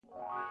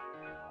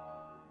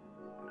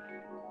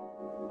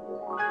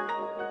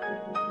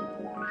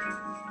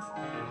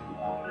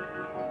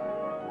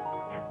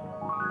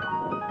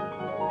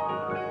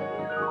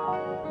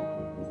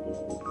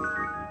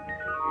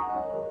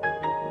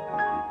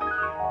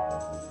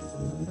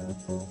Wake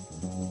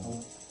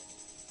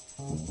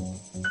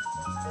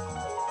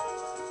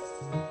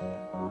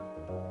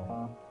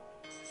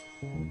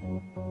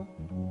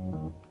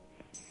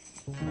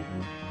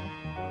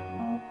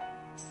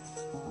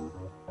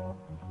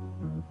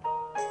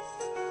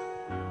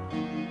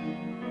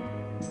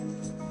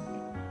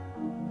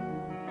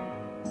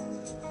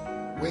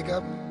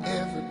up,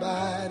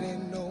 everybody,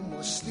 no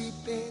more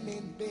sleeping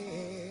in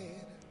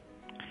bed.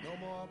 No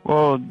more...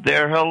 Well,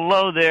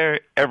 hello there,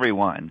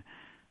 everyone.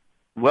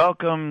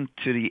 Welcome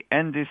to the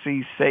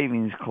NDC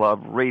Savings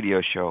Club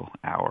radio show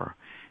hour.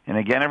 And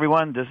again,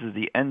 everyone, this is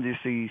the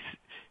NDC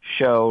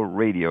show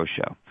radio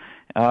show.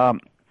 I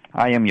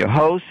am your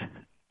host,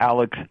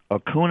 Alex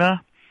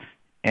Acuna,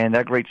 and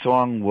that great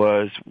song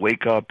was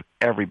Wake Up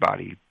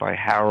Everybody by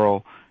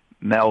Harold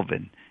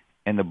Melvin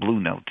and the Blue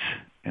Notes.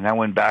 And that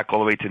went back all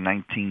the way to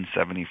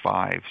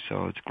 1975.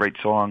 So it's a great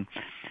song,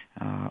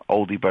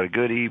 oldie but a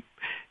goodie.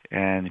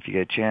 And if you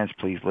get a chance,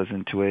 please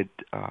listen to it.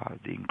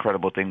 The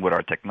incredible thing with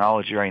our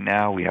technology right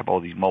now, we have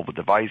all these mobile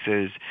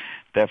devices,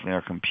 definitely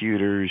our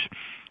computers.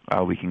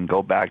 We can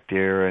go back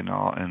there and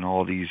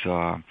all these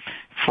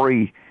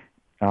free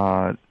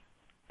songs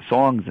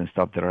and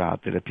stuff that are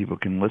out there that people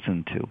can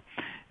listen to.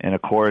 And,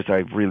 of course,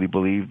 I really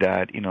believe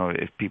that,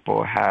 if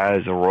people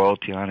has a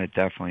royalty on it,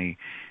 definitely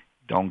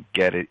don't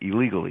get it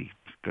illegally,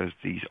 because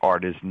these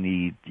artists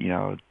need,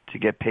 to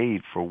get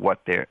paid for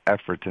what their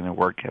efforts and their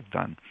work have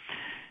done.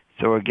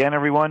 So again,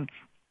 everyone,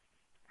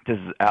 this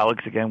is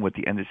Alex again with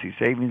the NDC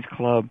Savings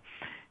Club.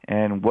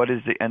 And what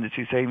is the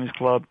NDC Savings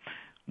Club?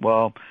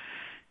 Well,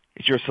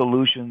 it's your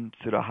solution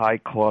to the high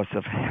cost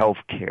of health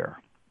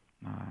care.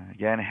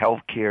 Again,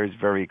 health care is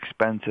very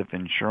expensive,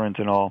 insurance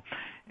and all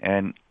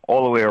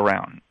the way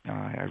around.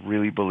 I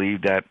really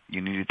believe that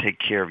you need to take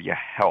care of your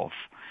health.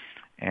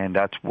 And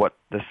that's what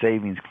the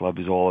Savings Club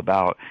is all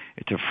about.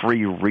 It's a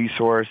free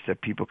resource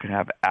that people can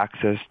have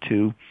access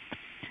to.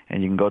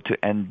 And you can go to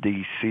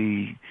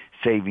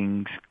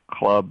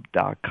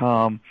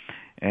ndcsavingsclub.com,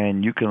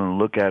 and you can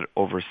look at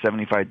over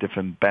 75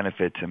 different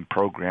benefits and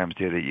programs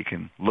there that you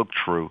can look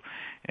through.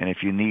 And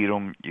if you need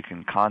them, you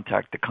can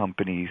contact the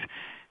companies,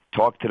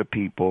 talk to the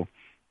people,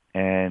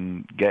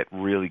 and get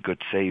really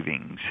good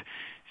savings.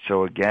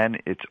 So again,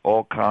 it's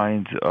all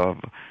kinds of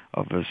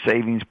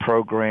savings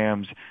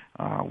programs.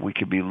 We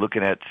could be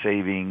looking at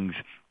savings,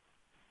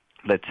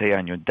 let's say,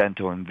 on your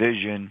dental and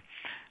vision,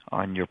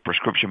 on your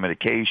prescription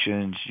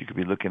medications. You could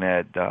be looking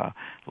at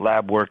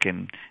lab work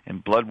and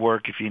blood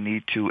work if you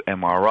need to,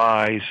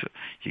 MRIs.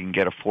 You can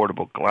get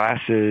affordable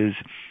glasses,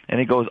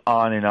 and it goes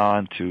on and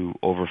on to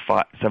over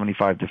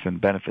 75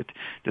 different benefits.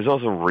 There's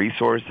also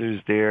resources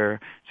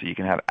there, so you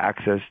can have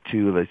access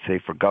to, let's say,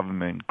 for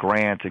government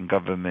grants and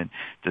government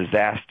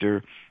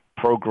disaster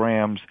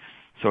programs.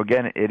 So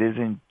again, it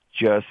isn't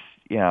just,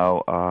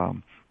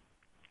 kind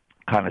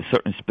of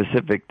certain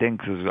specific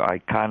things, because I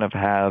kind of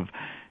have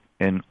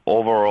an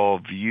overall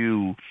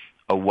view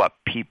of what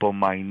people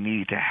might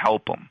need to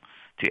help them,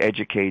 to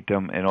educate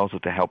them, and also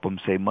to help them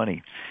save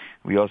money.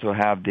 We also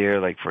have there,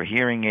 like, for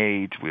hearing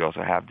aids. We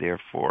also have there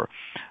for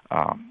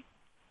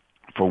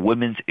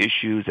women's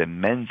issues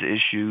and men's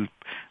issues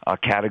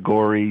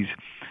categories.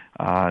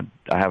 I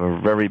have a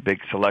very big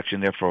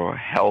selection there for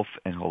health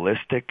and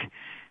holistic,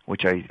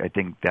 which I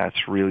think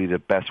that's really the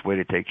best way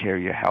to take care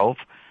of your health.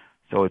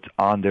 So it's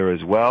on there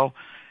as well.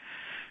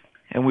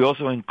 And we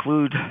also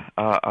include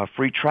a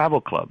free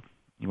travel club.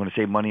 You want to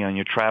save money on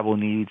your travel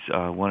needs,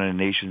 one of the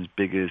nation's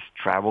biggest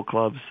travel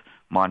clubs,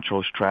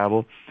 Montrose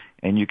Travel.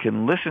 And you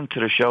can listen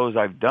to the shows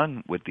I've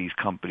done with these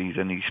companies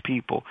and these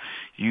people.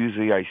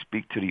 Usually I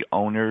speak to the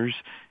owners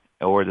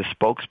or the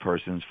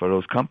spokespersons for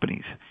those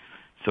companies.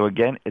 So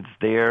again, it's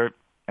there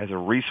as a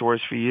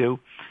resource for you.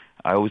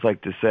 I always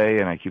like to say,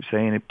 and I keep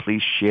saying it,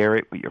 please share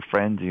it with your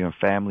friends and your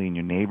family and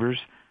your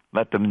neighbors.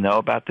 Let them know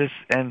about this,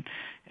 and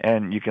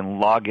you can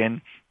log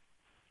in.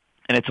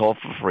 And it's all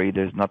for free.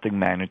 There's nothing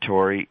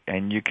mandatory,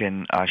 and you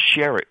can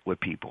share it with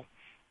people.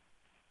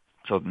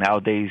 So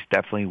nowadays,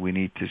 definitely, we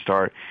need to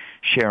start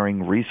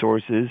sharing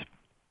resources.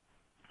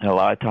 And a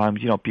lot of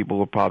times, people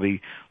will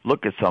probably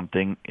look at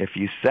something if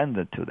you send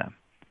it to them.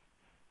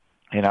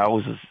 And I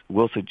always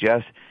will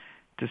suggest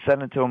to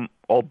send it to them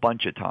a whole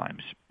bunch of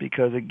times,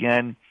 because,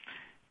 again,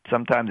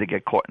 sometimes they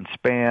get caught in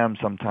spam.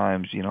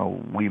 Sometimes,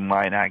 we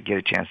might not get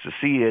a chance to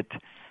see it.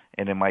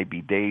 And it might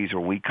be days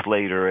or weeks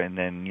later, and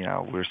then,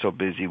 we're so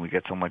busy, we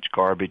get so much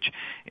garbage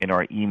in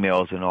our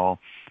emails and all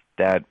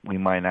that we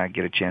might not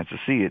get a chance to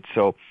see it.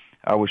 So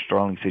I would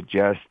strongly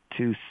suggest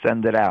to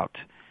send it out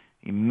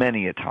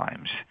many a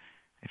times.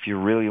 If you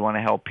really want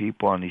to help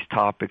people on these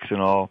topics and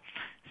all,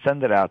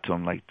 send it out to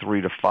them like 3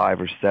 to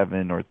 5 or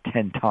 7 or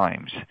 10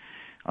 times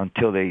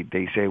until they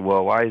say,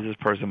 well, why is this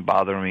person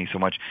bothering me so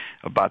much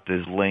about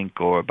this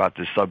link or about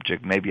this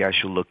subject? Maybe I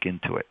should look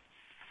into it.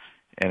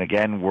 And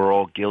again, we're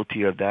all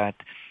guilty of that.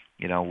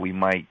 We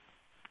might,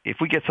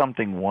 if we get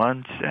something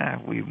once,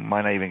 we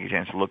might not even get a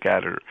chance to look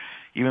at it,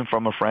 even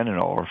from a friend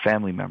or a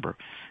family member.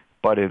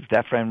 But if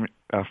that friend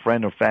or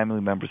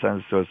family member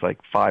sends it to us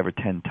like 5 or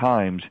 10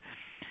 times,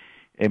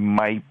 it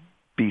might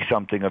be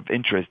something of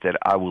interest that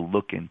I will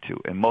look into.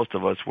 And most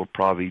of us will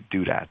probably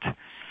do that.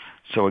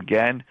 So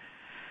again,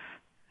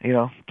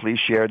 please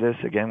share this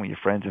again with your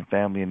friends and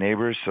family and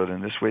neighbors, so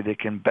then this way they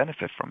can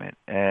benefit from it.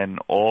 And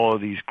all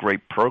of these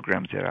great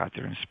programs that are out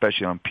there,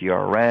 especially on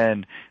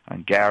PRN,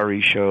 on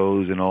Gary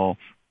shows and all,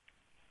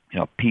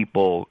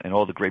 people and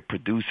all the great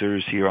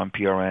producers here on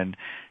PRN,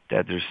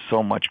 that there's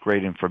so much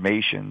great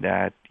information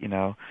that,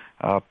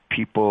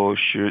 people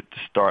should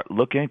start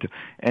looking into.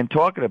 And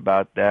talking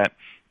about that,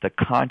 the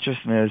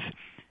consciousness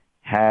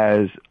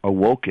has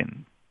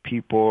awoken.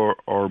 People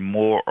are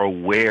more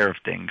aware of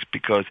things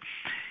because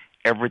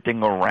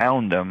everything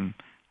around them,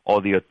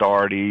 all the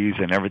authorities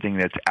and everything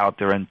that's out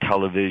there on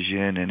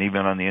television and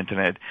even on the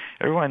internet,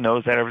 everyone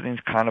knows that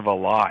everything's kind of a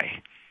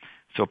lie.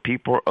 So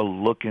people are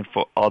looking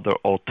for other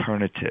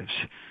alternatives.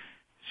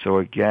 So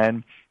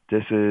again,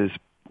 this is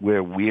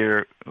where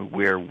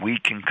we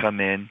can come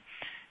in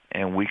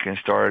and we can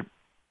start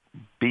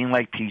being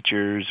like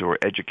teachers or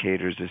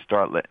educators and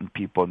start letting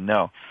people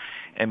know.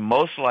 And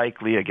most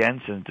likely,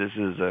 again, since this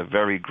is a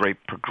very great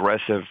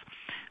progressive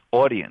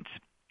audience,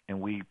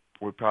 and we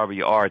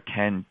probably are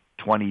 10,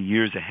 20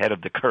 years ahead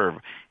of the curve,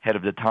 ahead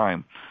of the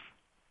time,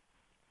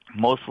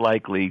 most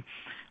likely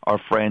our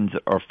friends,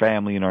 our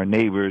family, and our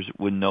neighbors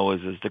would know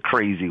us as the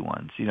crazy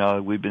ones.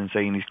 We've been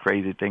saying these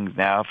crazy things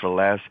now for the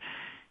last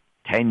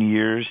 10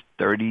 years,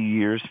 30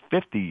 years,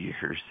 50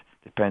 years,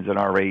 depends on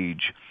our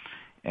age.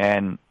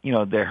 And,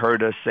 they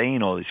heard us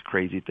saying all these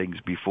crazy things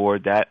before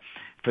that.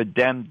 For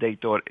them, they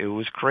thought it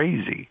was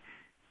crazy.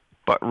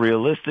 But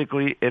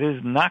realistically, it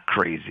is not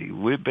crazy.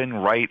 We've been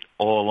right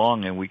all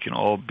along, and we can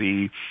all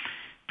be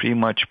pretty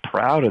much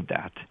proud of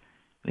that,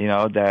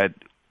 that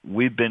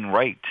we've been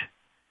right.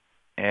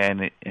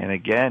 And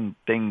again,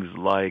 things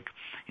like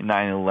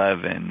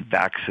 9/11,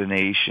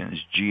 vaccinations,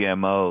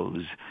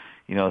 GMOs,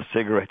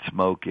 cigarette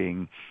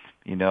smoking,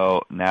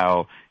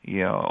 now,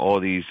 all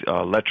these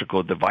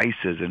electrical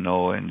devices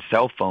and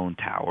cell phone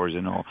towers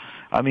and all.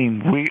 I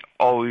mean, we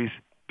always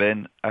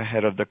been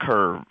ahead of the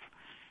curve.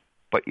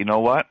 But you know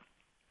what?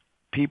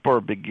 People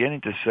are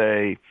beginning to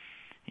say,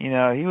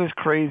 he was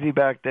crazy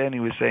back then,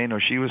 he was saying,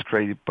 or she was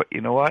crazy. But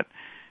you know what?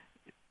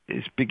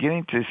 It's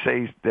beginning to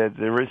say that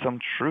there is some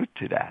truth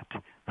to that.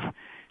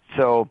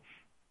 So,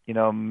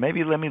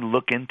 maybe let me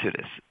look into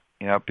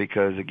this,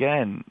 because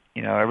again,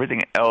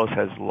 everything else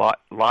has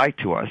lied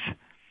to us.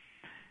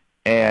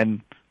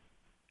 And,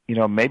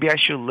 maybe I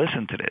should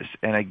listen to this.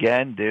 And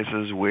again, this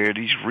is where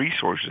these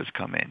resources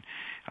come in.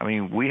 I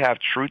mean, we have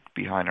truth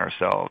behind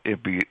ourselves.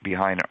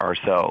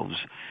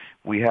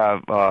 We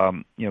have,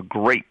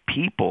 great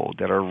people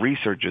that are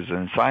researchers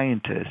and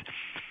scientists,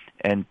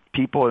 and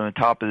people on the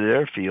top of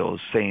their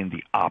fields saying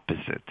the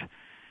opposite.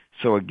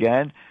 So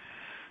again,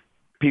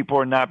 people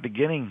are not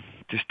beginning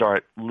to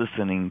start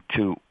listening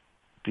to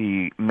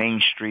the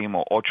mainstream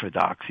or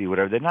orthodoxy,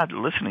 whatever. They're not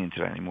listening to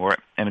that anymore.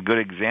 And a good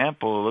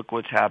example, look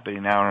what's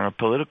happening now in a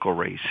political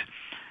race.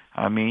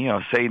 I mean,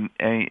 say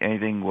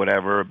anything,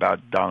 whatever,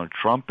 about Donald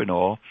Trump and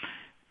all,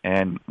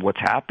 and what's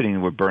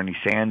happening with Bernie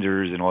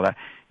Sanders and all that.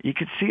 You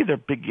can see they're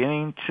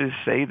beginning to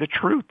say the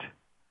truth.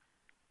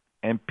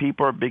 And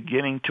people are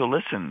beginning to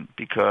listen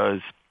because,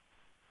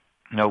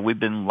 we've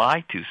been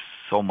lied to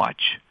so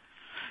much.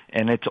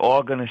 And it's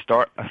all going to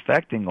start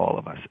affecting all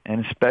of us,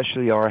 and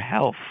especially our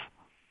health.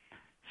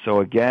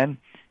 So again,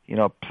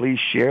 please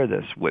share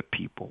this with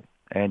people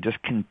and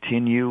just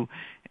continue,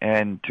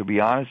 and to be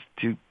honest,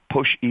 to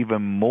push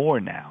even more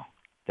now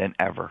than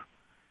ever,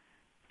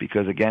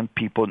 because again,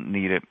 people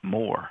need it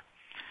more.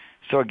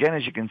 So again,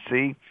 as you can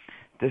see,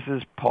 this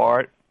is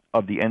part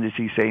of the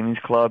NDC Savings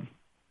Club.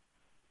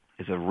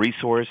 It's a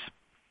resource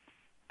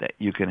that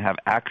you can have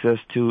access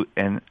to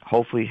and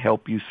hopefully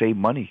help you save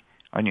money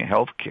on your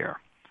health care.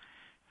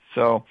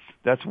 So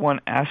that's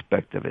one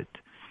aspect of it.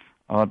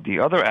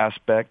 The other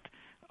aspect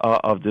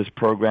of this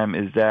program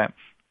is that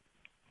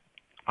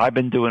I've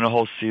been doing a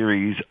whole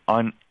series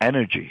on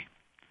energy.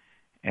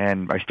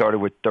 And I started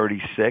with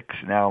 36,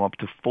 now I'm up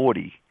to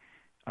 40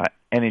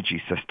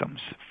 energy systems.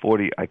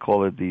 40, I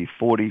call it the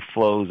 40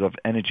 flows of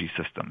energy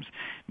systems,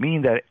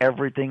 meaning that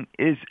everything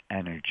is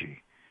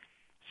energy.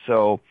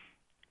 So,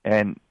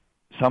 and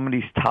some of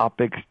these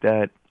topics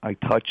that I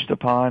touched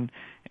upon,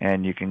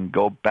 and you can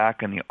go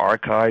back in the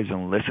archives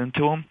and listen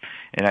to them.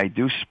 And I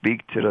do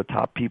speak to the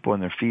top people in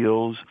their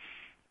fields.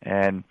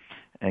 And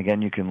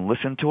again, you can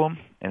listen to them,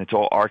 and it's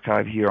all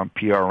archived here on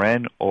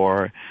PRN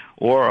or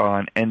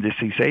on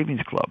NDC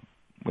Savings Club.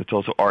 It's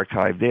also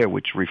archived there,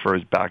 which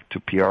refers back to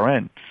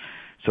PRN.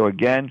 So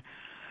again,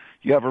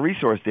 you have a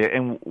resource there.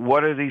 And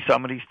what are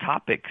some of these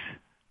topics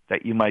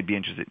that you might be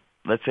interested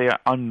in? Let's say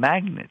on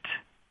magnets.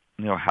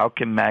 How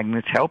can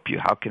magnets help you?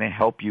 How can it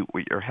help you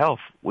with your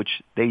health?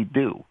 Which they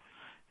do.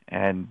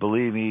 And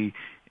believe me,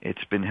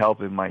 it's been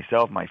helping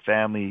myself, my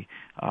family.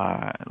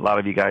 A lot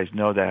of you guys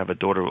know that I have a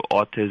daughter with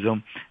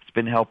autism. It's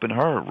been helping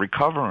her,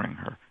 recovering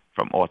her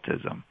from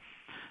autism.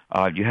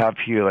 You have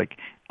here like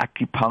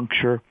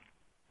acupuncture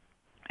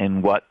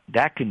and what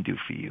that can do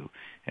for you.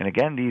 And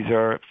again, these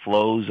are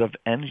flows of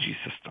energy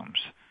systems.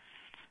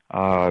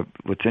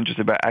 What's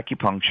interesting about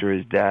acupuncture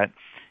is that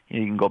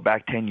you can go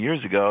back 10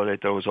 years ago, they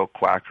thought it was all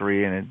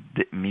quackery and it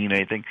didn't mean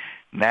anything.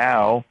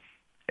 Now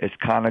it's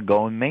kind of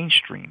going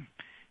mainstream.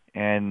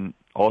 And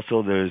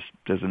also there's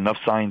enough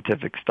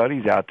scientific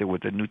studies out there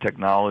with the new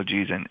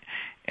technologies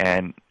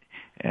and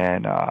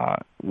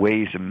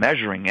ways of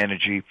measuring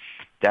energy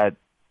that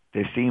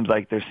there seems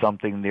like there's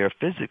something there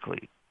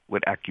physically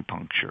with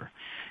acupuncture.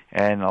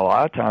 And a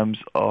lot of times,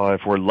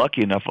 if we're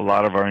lucky enough, a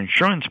lot of our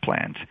insurance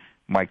plans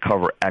might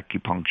cover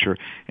acupuncture,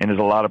 and there's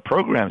a lot of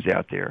programs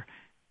out there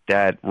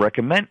that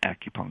recommend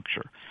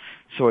acupuncture.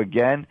 So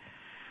again,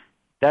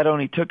 that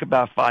only took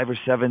about 5,000 or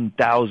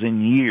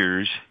 7,000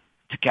 years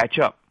to catch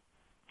up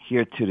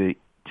here to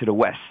the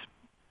West,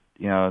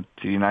 to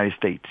the United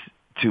States,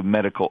 to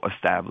medical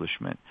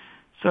establishment.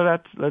 So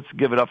let's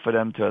give it up for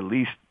them to at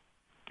least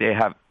they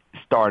have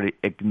started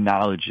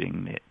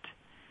acknowledging it.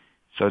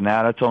 So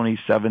now that's only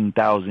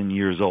 7,000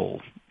 years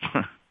old.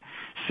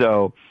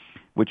 So,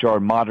 which our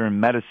modern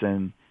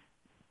medicine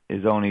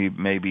is only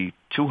maybe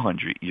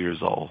 200 years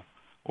old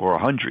or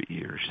 100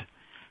 years.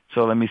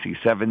 So let me see,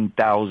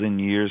 7,000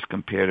 years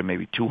compared to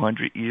maybe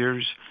 200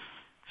 years.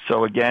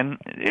 So again,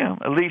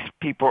 at least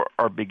people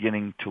are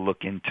beginning to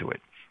look into it.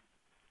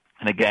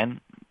 And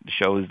again, the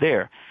show is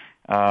there.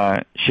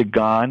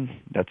 Qigong,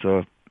 that's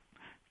a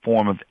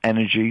form of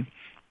energy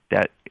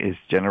that is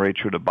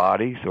generated through the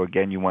body. So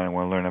again, you want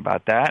to learn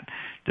about that.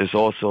 There's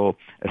also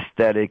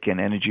aesthetic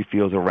and energy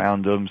fields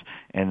around them,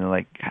 and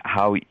like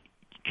how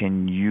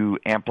can you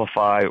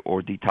amplify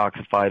or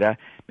detoxify that?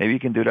 Maybe you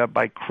can do that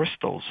by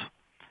crystals.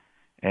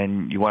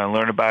 And you want to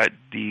learn about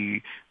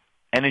the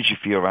energy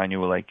field around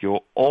you, like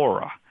your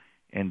aura,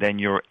 and then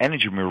your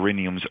energy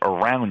meridians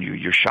around you,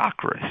 your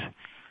chakras.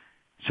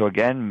 So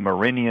again,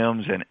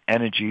 meridians and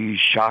energy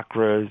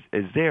chakras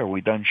is there.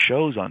 We've done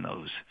shows on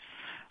those.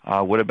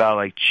 What about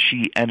like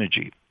chi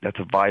energy? That's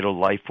a vital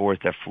life force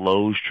that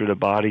flows through the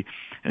body.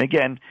 And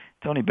again,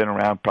 it's only been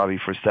around probably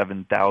for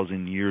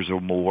 7,000 years or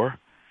more.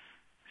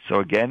 So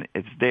again,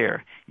 it's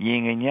there.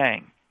 Yin and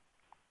yang.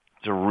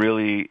 It's a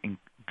really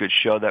good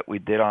show that we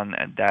did on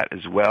that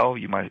as well.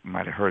 You might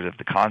have heard of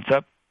the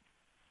concept,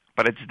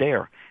 but it's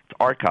there. It's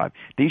archived.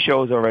 These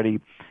shows already,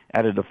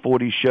 out of the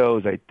 40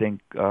 shows, I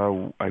think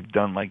I've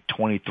done like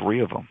 23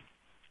 of them.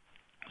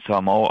 So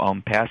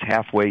I'm past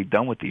halfway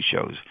done with these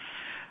shows.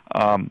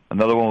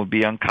 Another one would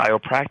be on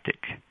chiropractic.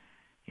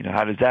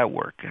 How does that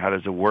work? How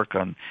does it work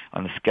on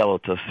the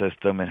skeletal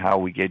system and how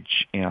we get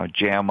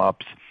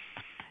jam-ups?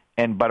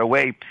 And by the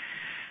way,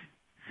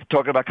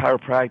 talking about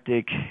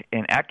chiropractic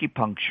and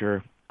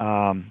acupuncture,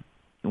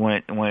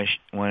 when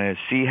I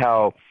see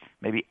how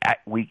maybe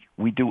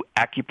we do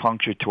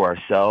acupuncture to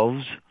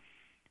ourselves,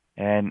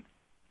 and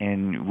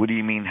what do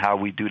you mean how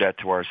we do that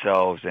to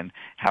ourselves and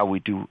how we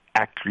do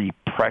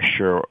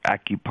acupressure or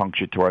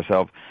acupuncture to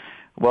ourselves?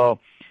 Well,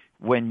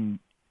 when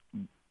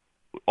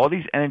all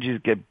these energies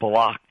get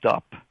blocked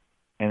up,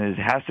 and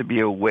there has to be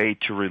a way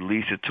to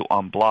release it, to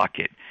unblock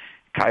it.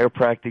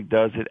 Chiropractic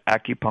does it,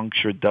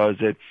 acupuncture does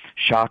it,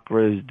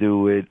 chakras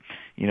do it,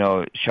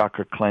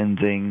 chakra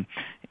cleansing,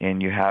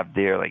 and you have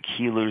there like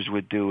healers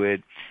would do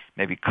it,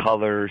 maybe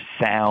color,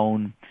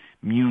 sound,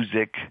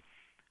 music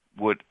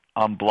would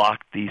unblock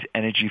these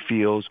energy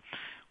fields.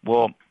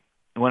 Well,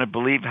 you want to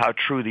believe how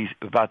true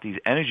about these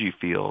energy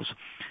fields,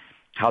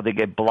 how they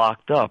get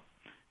blocked up.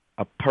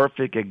 A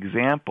perfect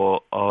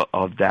example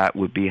of that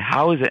would be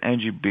how is the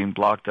energy being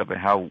blocked up and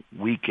how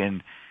we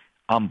can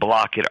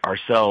unblock it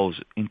ourselves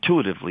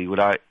intuitively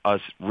without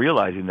us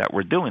realizing that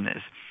we're doing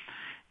this.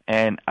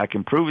 And I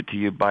can prove it to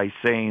you by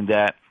saying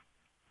that,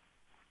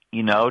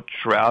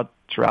 throughout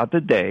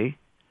the day,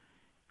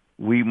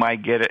 we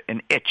might get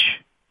an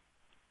itch.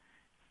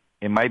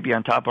 It might be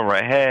on top of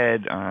our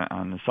head,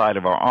 on the side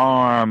of our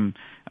arm,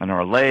 on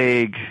our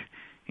leg,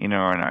 or in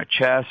our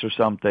chest or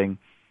something,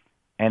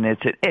 and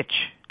it's an itch.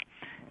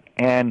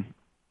 And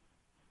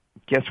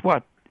guess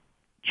what?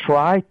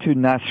 Try to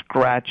not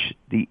scratch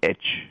the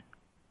itch.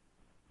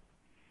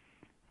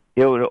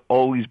 It will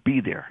always be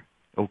there.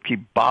 It will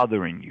keep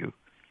bothering you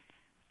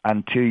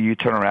until you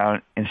turn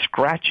around and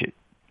scratch it.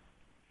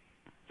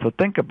 So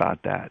think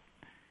about that.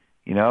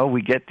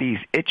 We get these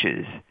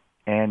itches,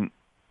 and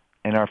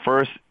our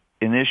first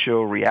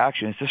initial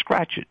reaction is to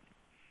scratch it,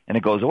 and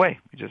it goes away.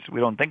 We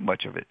don't think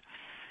much of it.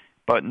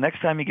 But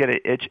next time you get an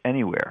itch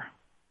anywhere,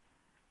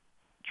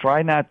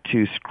 try not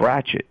to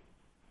scratch it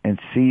and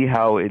see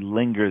how it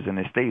lingers and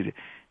it stays.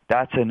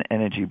 That's an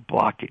energy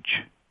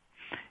blockage.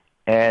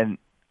 And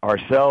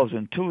ourselves,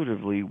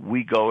 intuitively,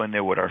 we go in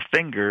there with our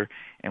finger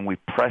and we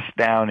press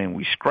down and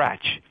we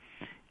scratch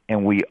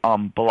and we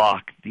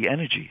unblock the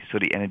energy so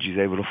the energy is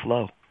able to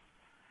flow.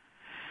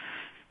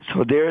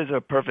 So there's a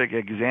perfect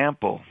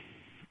example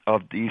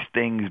of these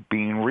things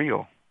being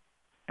real.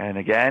 And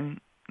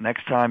again,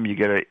 next time you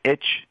get an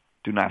itch,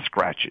 do not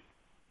scratch it.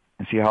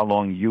 And see how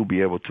long you'll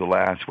be able to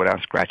last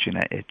without scratching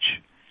that itch.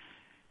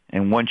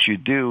 And once you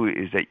do,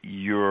 is that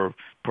you're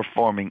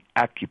performing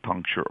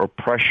acupuncture or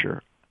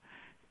pressure,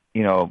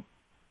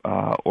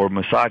 or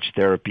massage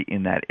therapy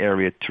in that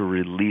area to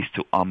release,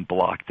 to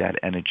unblock that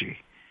energy.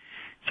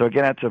 So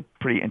again, that's a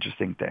pretty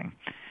interesting thing.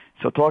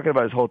 So talking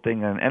about this whole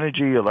thing on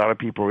energy, a lot of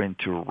people are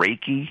into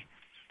Reiki.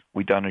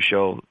 We done a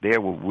show there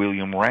with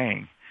William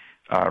Rand.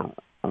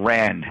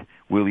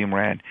 William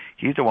Rand.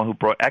 He's the one who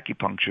brought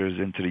acupunctures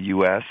into the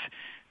U.S.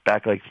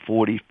 back like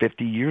 40,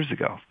 50 years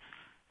ago.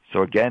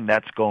 So again,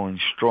 that's going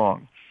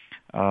strong.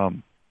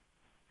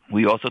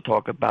 We also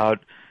talk about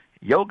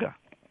yoga,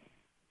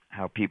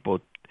 how people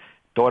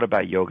thought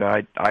about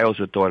yoga. I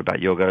also thought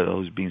about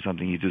yoga as being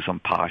something you do some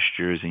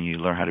postures and you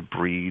learn how to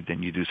breathe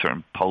and you do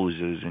certain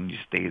poses and you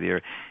stay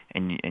there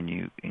and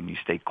you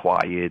stay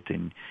quiet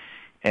and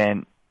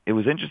it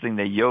was interesting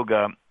that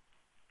yoga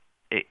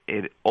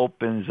it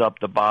opens up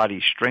the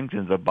body,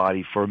 strengthens the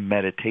body for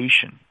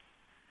meditation.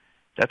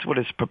 That's what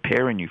it's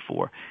preparing you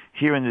for.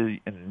 Here in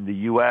the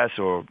U.S.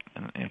 or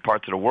in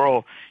parts of the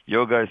world,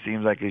 yoga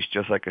seems like it's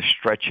just like a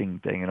stretching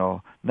thing and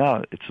all.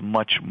 No, it's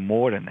much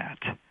more than that.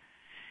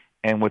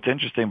 And what's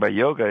interesting about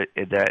yoga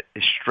is that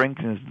it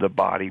strengthens the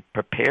body,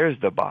 prepares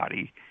the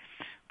body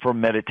for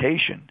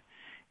meditation.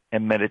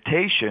 And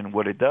meditation,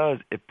 what it does,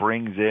 it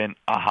brings in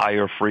a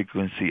higher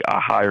frequency, a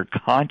higher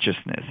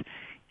consciousness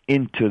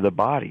into the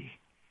body.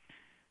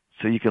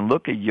 So you can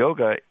look at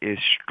yoga as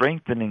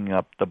strengthening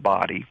up the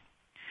body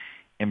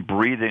and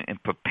breathing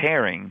and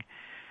preparing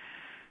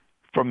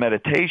for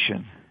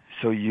meditation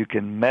so you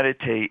can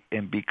meditate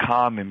and be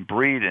calm and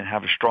breathe and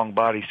have a strong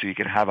body so you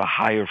can have a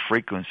higher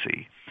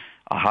frequency,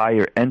 a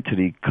higher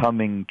entity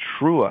coming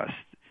through us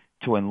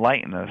to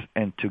enlighten us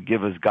and to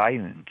give us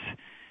guidance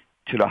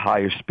to the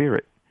higher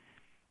spirit.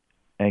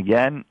 And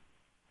again,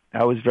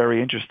 that was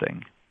very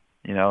interesting.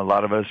 You know, a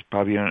lot of us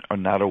probably are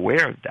not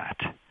aware of that.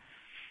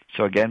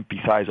 So again,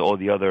 besides all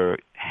the other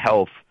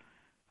health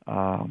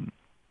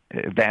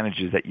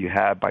advantages that you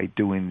have by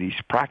doing these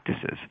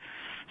practices.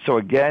 So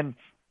again,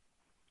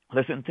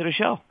 listen to the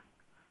show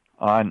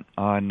on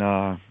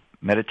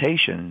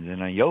meditations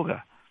and on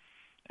yoga,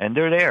 and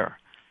they're there.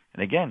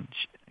 And again,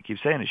 I keep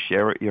saying it,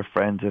 share it with your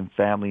friends and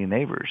family and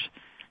neighbors.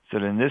 So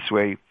that in this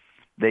way,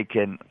 they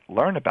can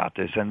learn about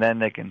this, and then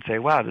they can say,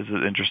 wow, this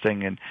is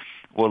interesting, and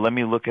well, let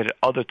me look at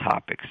other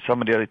topics.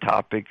 Some of the other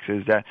topics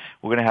is that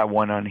we're going to have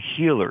one on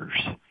healers.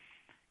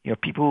 You know,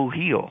 people who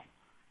heal.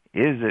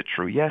 Is it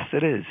true? Yes,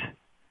 it is.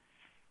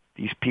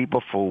 These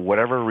people, for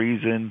whatever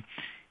reason,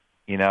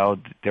 you know,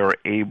 they're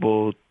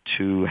able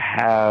to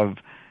have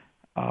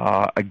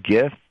a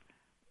gift,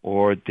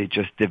 or they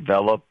just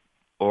develop,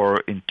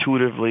 or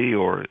intuitively,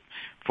 or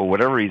for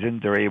whatever reason,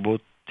 they're able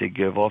to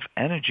give off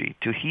energy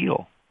to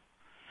heal.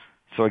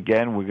 So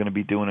again, we're going to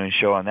be doing a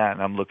show on that,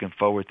 and I'm looking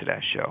forward to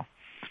that show.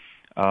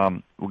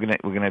 We're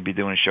going to be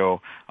doing a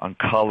show on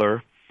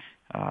color,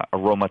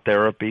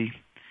 aromatherapy.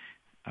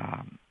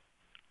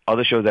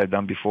 Other shows I've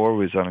done before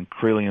was on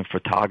Kirlian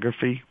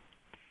photography,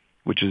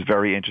 which is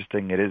very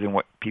interesting. It isn't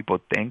what people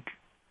think,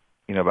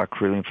 you know, about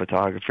Kirlian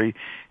photography,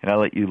 and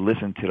I'll let you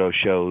listen to those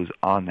shows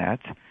on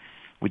that.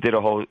 We did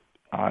a whole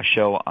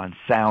show on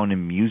sound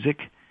and music.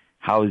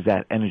 How is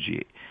that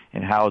energy,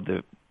 and how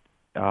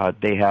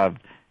they have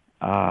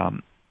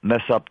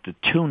mess up the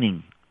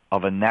tuning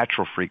of a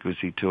natural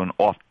frequency to an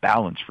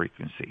off-balance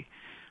frequency.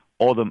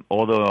 All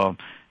the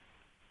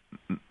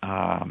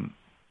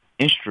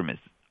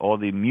instruments, all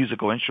the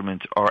musical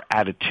instruments are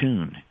out of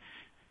tune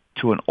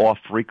to an off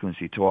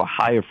frequency, to a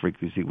higher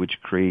frequency,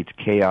 which creates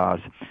chaos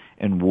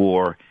and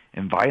war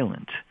and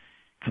violence,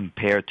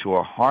 compared to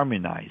a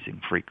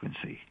harmonizing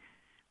frequency,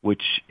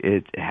 which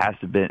it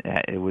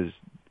was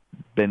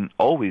been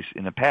always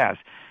in the past.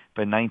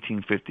 But in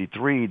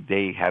 1953,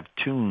 they have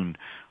tuned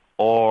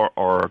all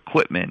our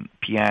equipment,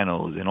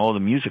 pianos, and all the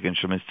music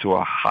instruments to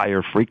a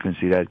higher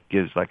frequency that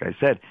gives, like I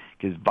said,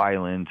 gives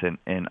violence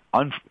and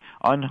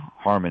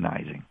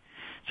unharmonizing.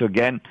 So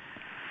again,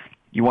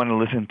 you want to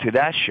listen to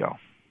that show.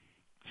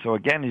 So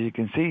again, as you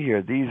can see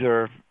here, these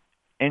are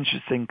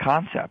interesting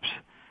concepts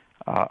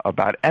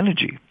about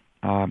energy.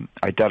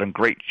 I did a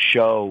great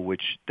show,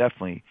 which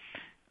definitely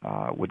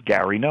with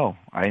Gary No.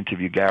 I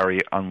interviewed Gary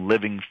on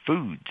living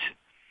foods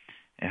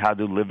and how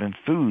do living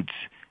foods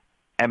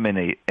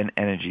emanate an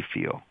energy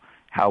field,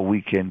 how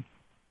we can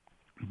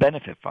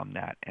benefit from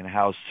that, and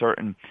how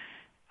certain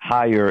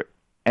higher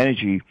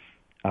energy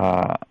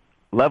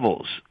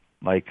levels,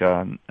 like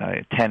 10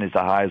 is the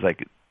highest,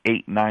 like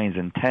 8, 9s,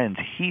 and 10s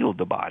heal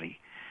the body,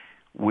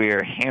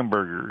 where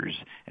hamburgers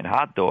and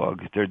hot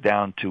dogs, they're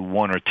down to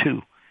 1 or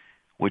 2,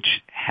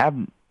 which have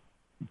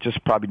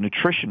just probably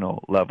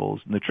nutritional,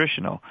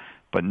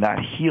 but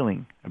not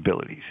healing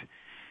abilities.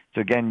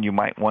 So again, you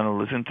might want to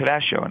listen to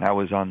that show, and that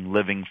was on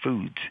living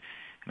foods.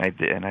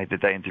 And I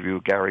did that interview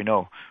with Gary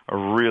No, a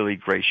really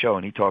great show,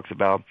 and he talks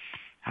about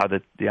how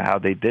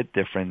they did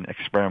different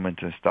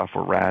experiments and stuff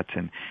with rats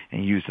and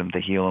used them to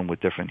heal them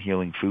with different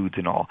healing foods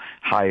and all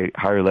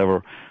higher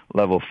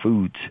level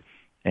foods,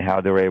 and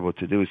how they were able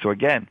to do it. So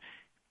again,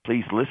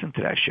 please listen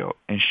to that show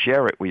and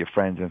share it with your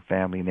friends and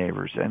family,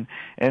 neighbors.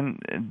 And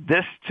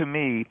this, to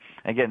me,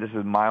 again, this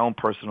is my own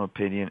personal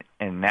opinion,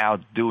 and now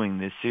doing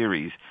this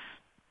series,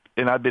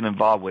 and I've been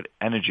involved with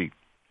energy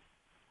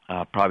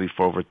probably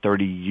for over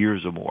 30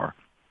 years or more.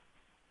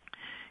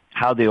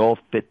 how they all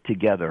fit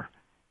together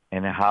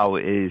and how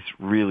it is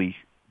really,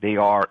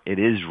 it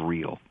is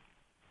real.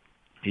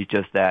 It's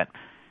just that,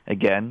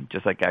 again,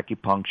 just like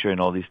acupuncture and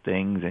all these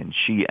things and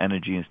Qi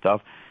energy and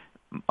stuff,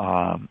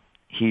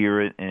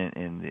 here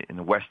in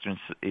the Western,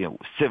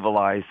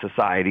 civilized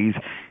societies,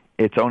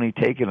 it's only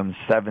taken them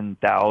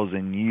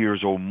 7,000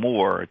 years or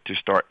more to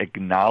start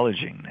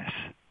acknowledging this.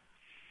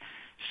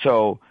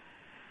 So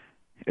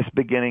it's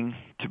beginning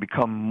to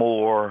become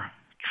more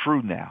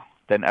true now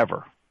than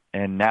ever.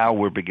 And now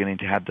we're beginning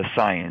to have the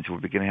science, we're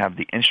beginning to have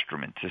the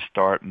instrument to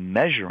start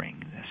measuring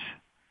this.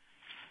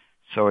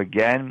 So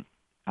again,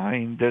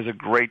 there's a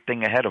great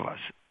thing ahead of us,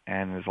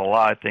 and there's a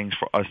lot of things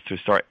for us to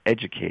start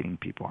educating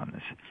people on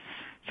this.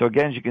 So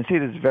again, as you can see,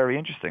 this is very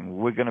interesting.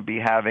 We're going to be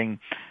having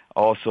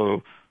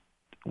also,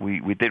 we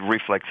did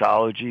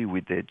reflexology,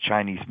 we did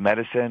Chinese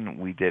medicine,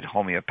 we did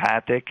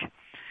homeopathic.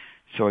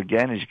 So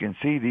again, as you can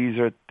see, these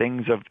are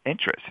things of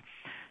interest.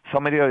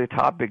 Some of the other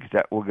topics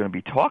that we're going to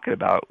be talking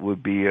about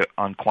would be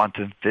on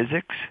quantum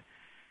physics,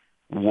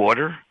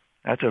 water.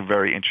 That's a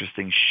very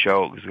interesting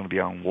show. It's going to be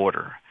on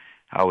water,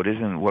 how it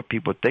isn't what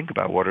people think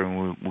about water,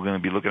 and we're going to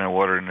be looking at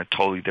water in a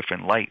totally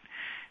different light,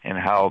 and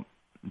how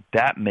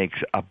that makes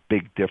a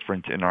big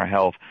difference in our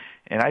health.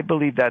 And I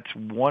believe that's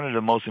one of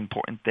the most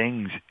important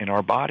things in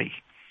our body.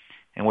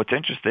 And what's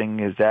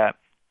interesting is that,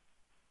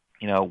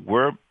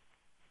 we're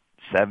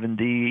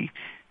 75%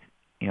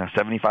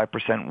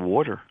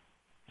 water.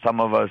 Some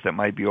of us that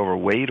might be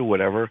overweight or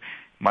whatever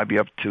might be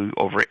up to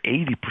over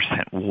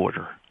 80%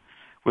 water.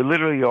 We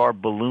literally are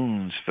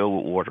balloons filled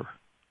with water.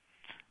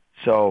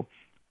 So,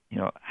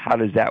 how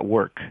does that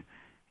work?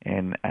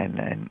 And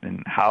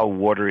how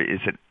water is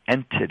an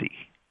entity.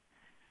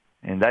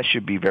 And that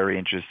should be very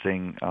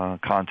interesting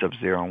concepts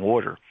there on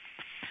water.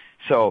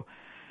 So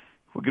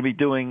we're going to be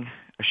doing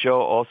a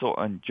show also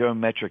on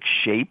geometric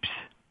shapes,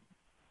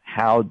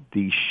 how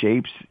these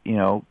shapes,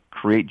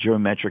 create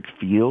geometric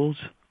fields,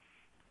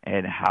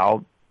 and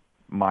how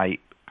might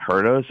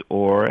hurt us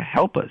or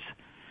help us.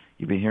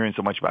 You've been hearing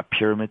so much about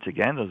pyramids.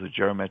 Again, those are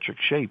geometric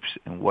shapes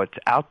and what's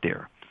out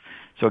there.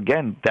 So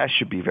again, that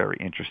should be very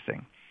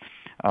interesting.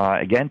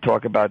 Again,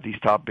 talk about these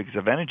topics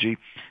of energy.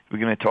 We're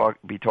going to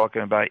be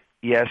talking about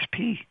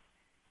ESP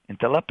and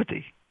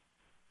telepathy.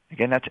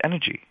 Again, that's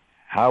energy.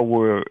 How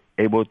we're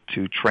able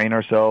to train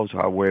ourselves,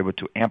 how we're able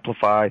to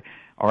amplify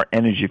our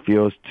energy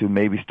fields to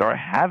maybe start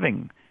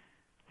having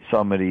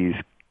some of these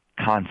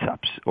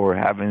concepts or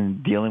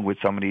dealing with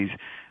some of these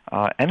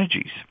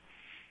energies.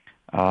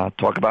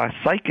 Talk about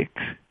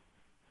psychics,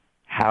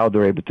 how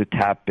they're able to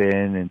tap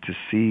in and to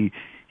see,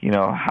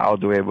 how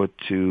they're able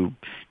to,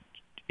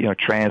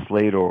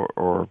 translate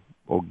or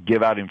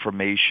give out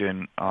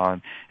information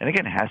on, and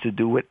again, it has to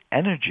do with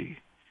energy,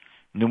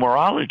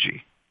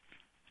 numerology,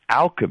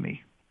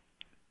 alchemy.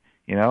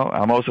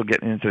 I'm also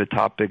getting into the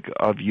topic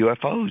of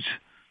UFOs.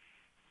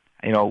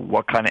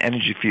 What kind of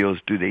energy fields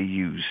do they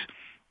use?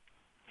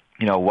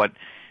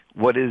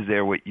 What is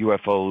there with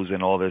UFOs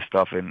and all this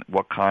stuff, and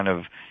what kind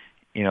of,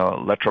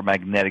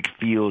 electromagnetic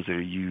fields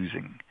they're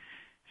using.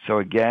 So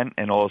again,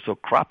 and also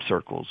crop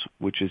circles,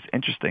 which is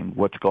interesting,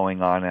 what's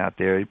going on out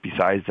there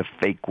besides the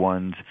fake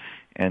ones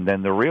and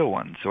then the real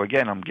ones. So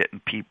again, I'm getting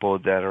people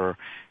that are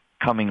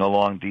coming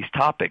along these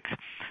topics.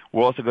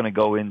 We're also going to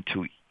go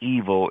into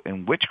evil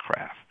and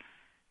witchcraft.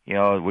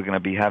 We're going to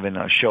be having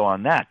a show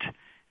on that,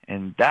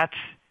 and that's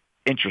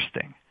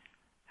interesting,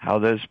 how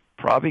there's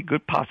probably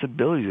good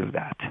possibilities of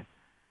that,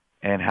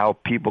 and how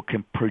people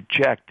can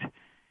project,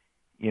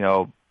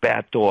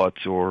 bad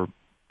thoughts or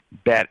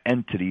bad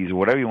entities or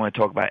whatever you want to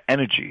talk about,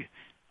 energy,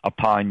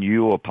 upon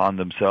you, upon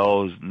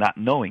themselves, not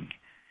knowing.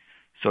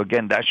 So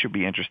again, that should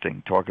be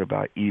interesting, talking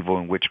about evil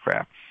and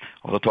witchcraft.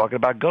 Also talking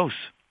about ghosts.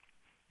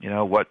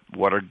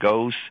 What are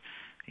ghosts?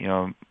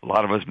 A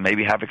lot of us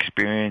maybe have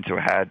experience or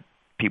had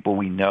people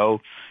we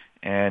know,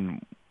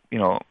 and,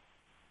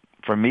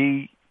 for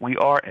me, we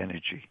are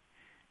energy.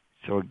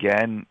 So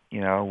again,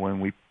 when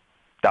we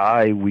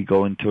die, we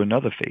go into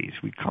another phase.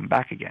 We come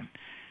back again.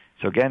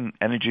 So again,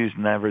 energy is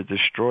never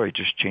destroyed,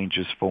 just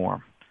changes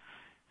form.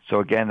 So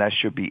again, that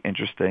should be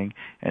interesting.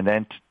 And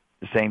then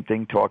the same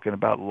thing, talking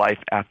about life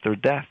after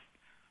death.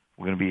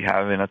 We're going to be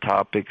having a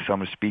topic,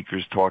 some of the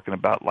speakers talking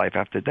about life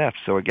after death.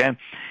 So again,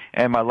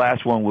 and my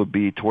last one will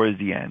be towards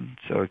the end.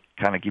 So it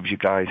kind of gives you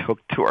guys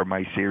hooked to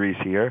my series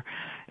here.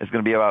 It's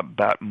going to be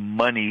about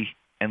money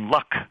and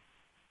luck.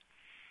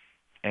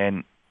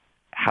 And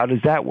how does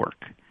that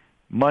work?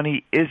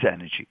 Money is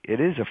energy. It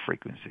is a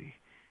frequency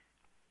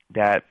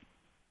that,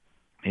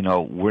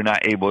 we're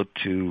not able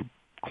to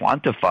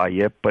quantify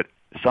yet, but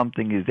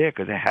something is there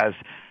because it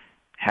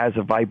has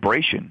a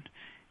vibration,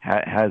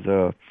 has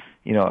a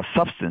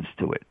substance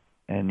to it.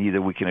 And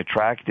either we can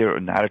attract it or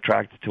not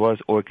attract it to us,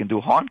 or it can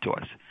do harm to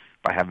us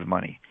by having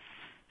money.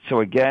 So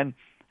again,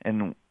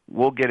 and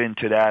we'll get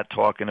into that,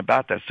 talking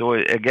about that. So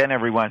again,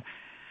 everyone,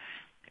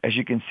 as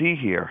you can see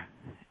here,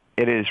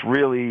 it is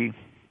really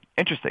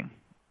interesting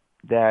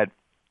that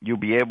you'll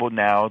be able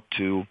now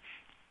to,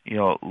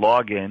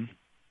 log in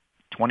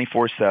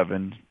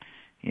 24/7,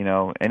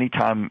 any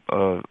time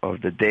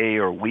of the day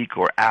or week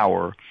or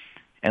hour,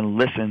 and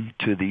listen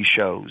to these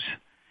shows.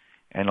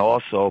 And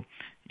also,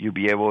 you'll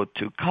be able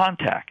to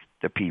contact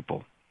the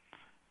people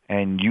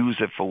and use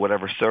it for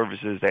whatever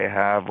services they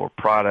have or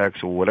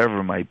products or whatever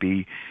it might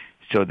be,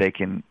 so they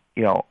can,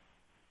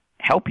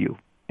 help you.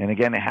 And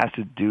again, it has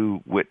to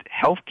do with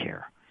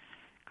healthcare,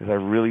 because I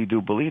really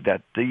do believe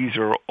that these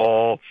are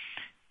all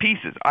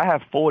pieces. I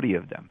have 40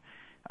 of them.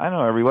 I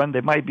know, everyone,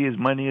 there might be as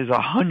many as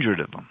 100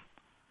 of them.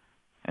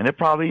 And it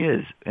probably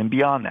is, and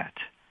beyond that.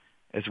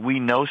 As we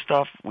know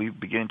stuff, we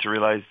begin to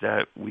realize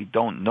that we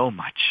don't know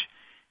much,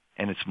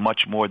 and it's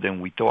much more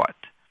than we thought.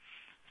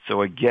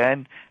 So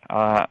again,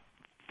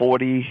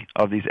 40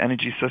 of these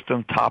energy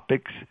system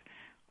topics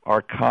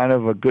are kind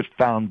of a good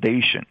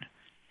foundation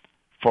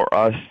for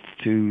us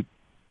to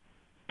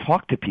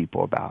talk to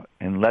people about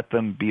and let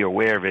them be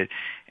aware of it,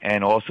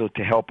 and also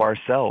to help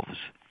ourselves.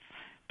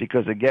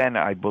 Because again,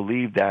 I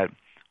believe that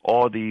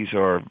all these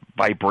are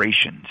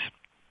vibrations,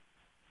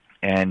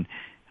 and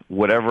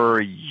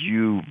whatever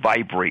you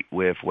vibrate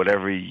with,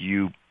 whatever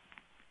you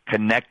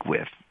connect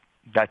with,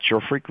 that's your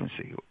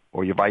frequency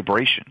or your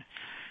vibration.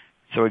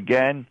 So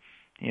again,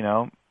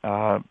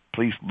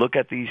 please look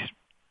at these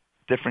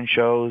different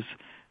shows,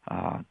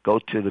 go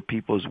to the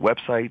people's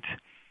websites,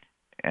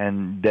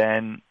 and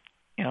then,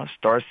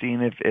 start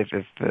seeing if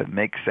it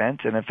makes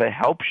sense and if it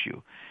helps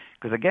you.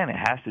 Because again, it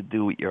has to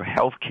do with your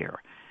health care.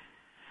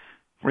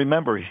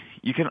 Remember,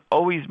 you can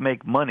always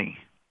make money,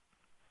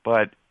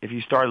 but if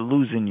you start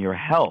losing your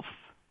health,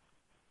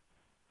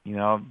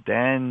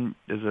 then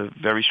there's a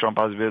very strong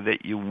possibility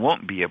that you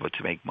won't be able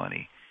to make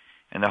money.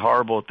 And the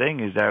horrible thing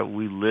is that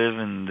we live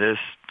in this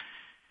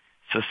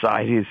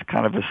society, it's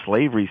kind of a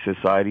slavery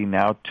society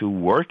now, to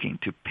working,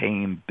 to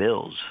paying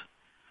bills.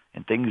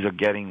 And things are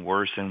getting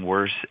worse and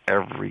worse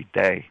every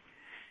day.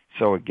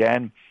 So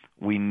again,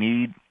 we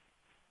need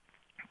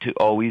to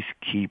always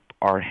keep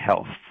our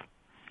health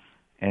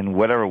in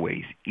whatever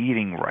ways,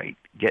 eating right,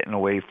 getting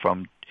away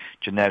from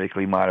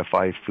genetically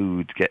modified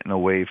foods, getting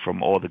away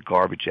from all the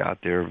garbage out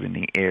there in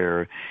the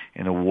air,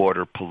 in the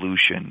water,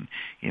 pollution,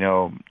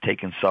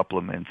 taking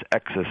supplements,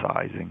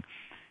 exercising,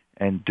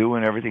 and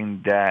doing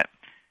everything that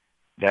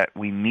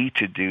we need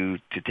to do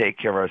to take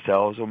care of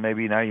ourselves, or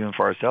maybe not even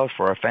for ourselves,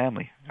 for our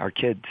family, our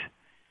kids.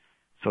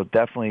 So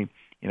definitely,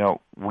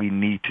 we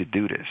need to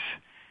do this.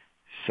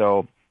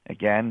 So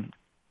again,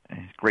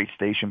 great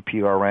station,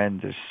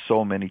 PRN. There's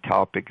so many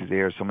topics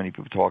there, so many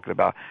people talking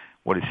about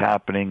what is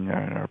happening in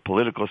our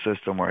political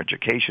system, our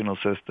educational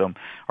system,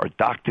 our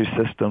doctor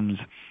systems.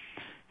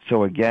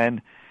 So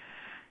again,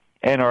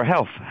 and our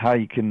health, how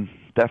you can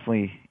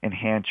definitely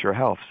enhance your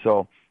health.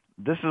 So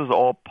this is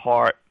all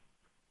part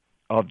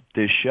of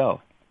this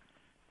show,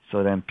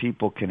 so then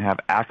people can have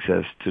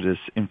access to this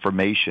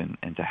information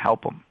and to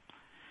help them.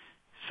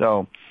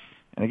 So,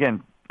 and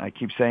again, I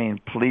keep saying,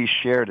 please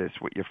share this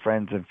with your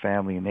friends and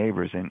family and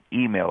neighbors, and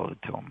email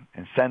it to them,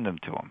 and send them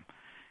to them,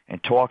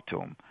 and talk to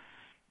them.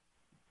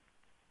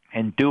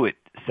 And do it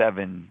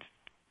 7,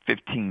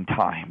 15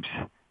 times.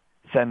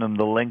 Send them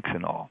the links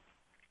and all.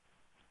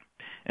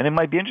 And it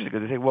might be interesting,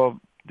 because they say, well,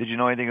 did you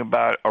know anything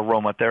about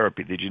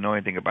aromatherapy? Did you know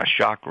anything about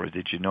chakras?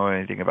 Did you know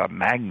anything about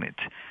magnets?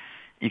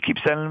 You keep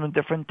sending them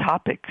different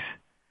topics.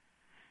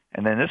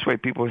 And then this way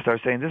people will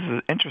start saying, this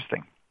is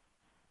interesting.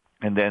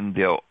 And then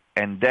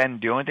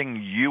the only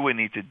thing you would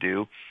need to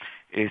do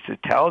is to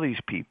tell these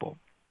people,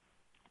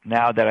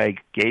 now that I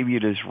gave you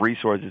this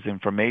resource, this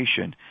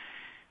information,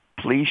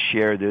 please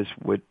share this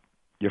with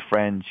your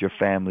friends, your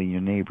family,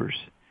 your neighbors.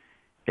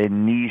 It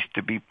needs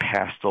to be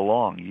passed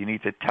along. You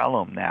need to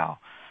tell them now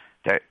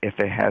that if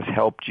it has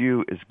helped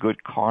you, it's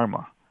good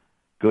karma,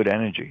 good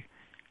energy.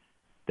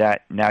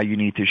 That now you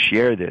need to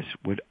share this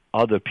with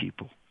other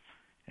people.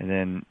 And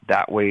then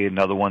that way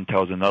another one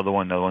tells another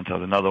one, another one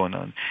tells another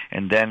one.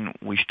 And then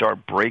we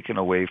start breaking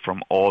away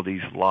from all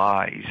these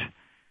lies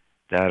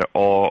that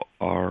are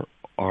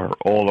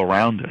all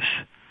around us.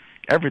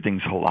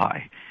 Everything's a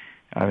lie.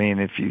 I mean,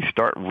 if you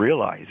start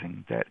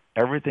realizing that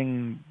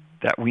everything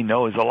that we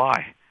know is a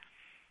lie.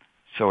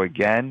 So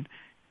again,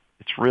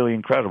 it's really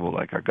incredible,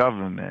 like our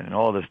government and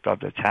all this stuff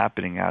that's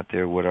happening out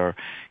there with our,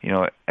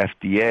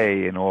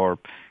 FDA and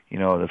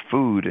the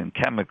food and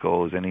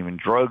chemicals and even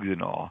drugs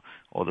and all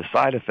the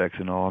side effects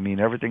and all. I mean,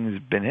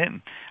 everything's been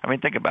hidden. I mean,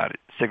 think about it.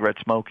 Cigarette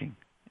smoking.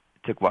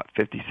 It took,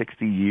 50,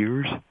 60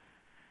 years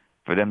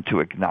for them to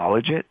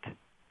acknowledge it?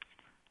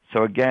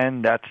 So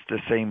again, that's the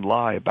same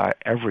lie about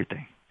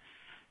everything.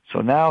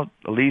 So now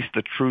at least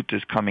the truth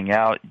is coming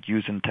out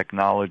using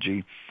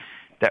technology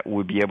that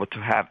we'll be able to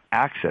have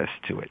access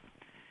to it.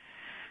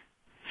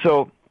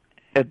 So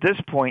at this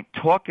point,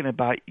 talking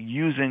about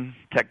using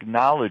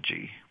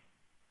technology,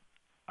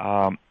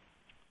 I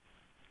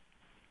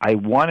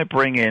want to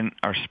bring in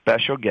our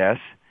special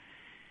guest,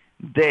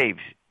 Dave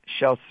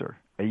Sheltzer.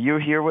 Are you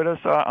here with us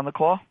on the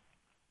call?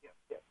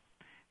 Yes.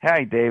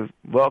 Hi, Dave.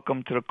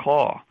 Welcome to the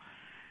call.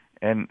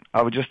 And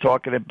I was just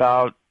talking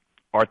about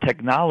our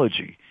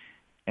technology.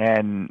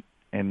 And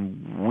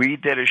we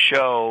did a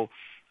show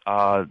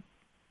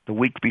the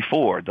week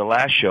before, the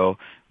last show,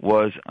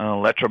 was on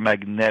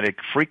electromagnetic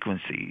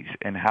frequencies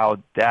and how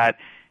that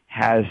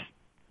has,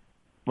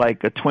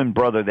 like a twin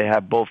brother, they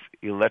have both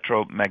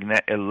electricity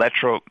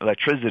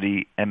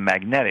and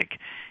magnetic.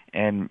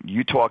 And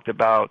you talked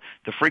about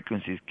the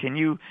frequencies. Can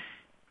you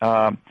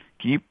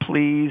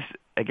please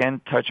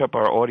again touch up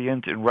our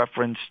audience in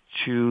reference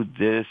to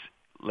this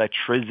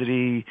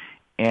electricity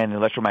and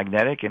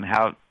electromagnetic and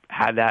how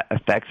that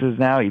affects us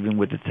now, even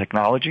with the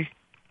technology?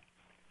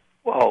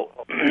 Well,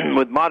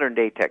 with modern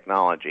day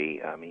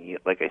technology, I mean,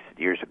 like I said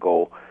years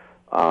ago,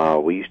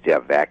 we used to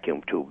have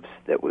vacuum tubes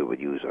that we would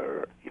use.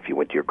 Or if you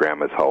went to your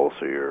grandma's house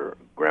or your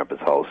grandpa's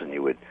house, and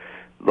you would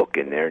look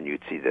in there and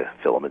you'd see the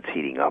filaments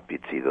heating up,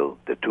 you'd see the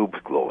tubes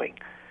glowing.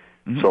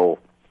 Mm-hmm. So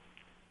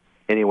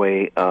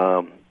anyway,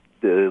 the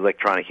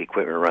electronic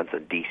equipment runs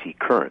on DC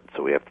current,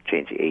 so we have to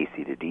change the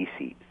AC to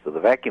DC. So the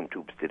vacuum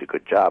tubes did a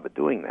good job of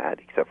doing that,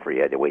 except for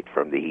you had to wait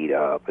for them to heat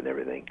up and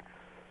everything.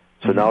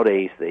 So mm-hmm.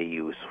 nowadays they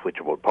use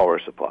switchable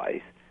power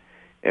supplies,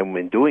 and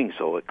when doing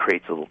so, it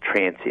creates little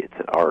transients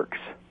and arcs,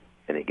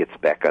 and it gets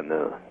back on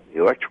the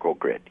electrical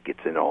grid. It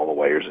gets in all the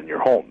wires in your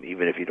home.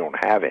 Even if you don't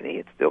have any,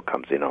 it still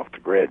comes in off the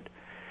grid.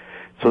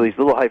 So these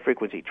little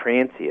high-frequency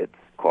transients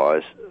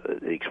cause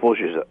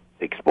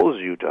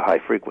exposes you to high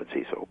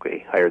frequencies,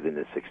 okay, higher than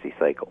the 60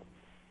 cycle.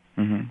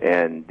 Mm-hmm.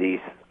 And these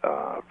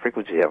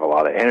frequencies have a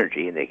lot of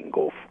energy, and they can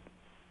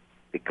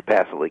they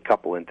capacitily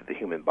couple into the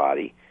human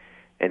body,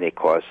 and they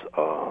cause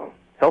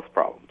health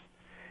problems.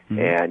 Mm-hmm.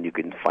 And you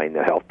can find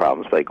the health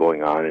problems by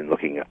going on and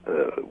looking at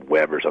the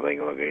web or something,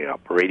 looking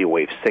up radio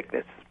wave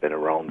sickness. It's been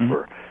around mm-hmm.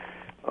 for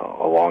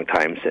a long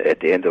time. So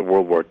at the end of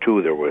World War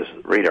II,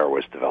 radar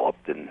was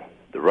developed, and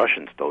the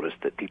Russians noticed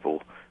that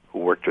people who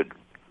worked with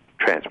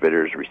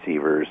transmitters,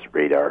 receivers,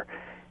 radar,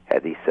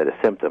 had these set of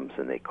symptoms,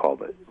 and they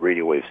called it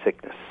radio wave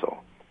sickness. So,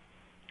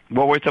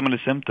 what were some of the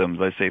symptoms,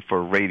 let's say,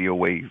 for radio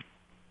wave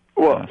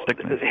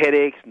sickness?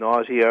 Headaches,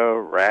 nausea,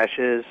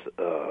 rashes,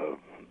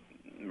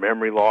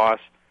 memory loss,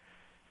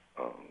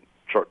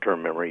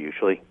 short-term memory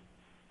usually,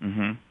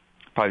 mm-hmm.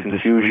 Probably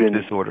confusion,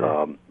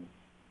 disorder,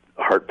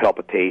 heart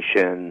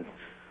palpitations,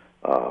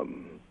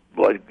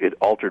 it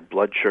altered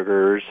blood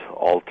sugars,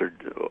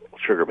 altered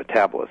sugar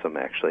metabolism,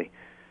 actually.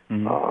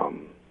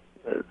 Mm-hmm.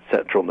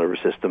 Central nervous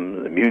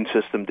system, immune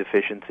system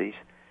deficiencies,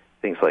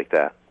 things like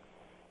that.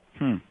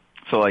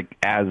 So like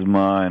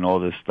asthma and all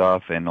this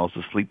stuff, and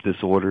also sleep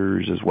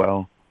disorders as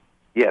well?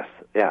 Yes,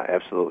 yeah,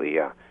 absolutely,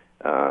 yeah.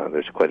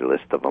 There's quite a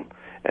list of them.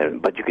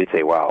 But you could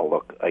say, wow,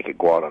 look, I could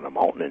go out on a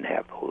mountain and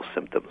have those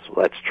symptoms.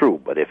 Well, that's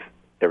true, but if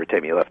every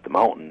time you left the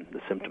mountain,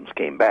 the symptoms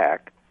came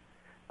back,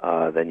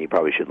 then you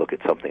probably should look at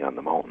something on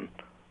the mountain.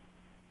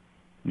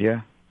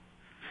 Yeah.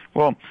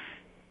 Well,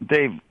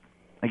 Dave,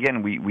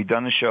 again, we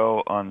done a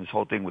show on this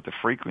whole thing with the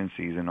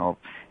frequencies and all,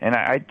 and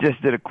I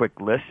just did a quick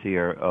list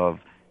here of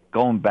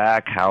going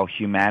back how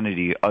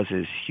humanity, us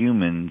as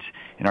humans,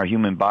 and our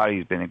human body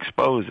has been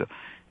exposed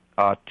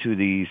to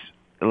these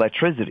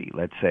electricity,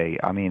 let's say.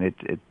 I mean,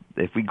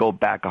 if we go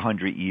back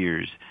 100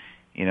 years,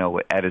 you know,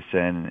 with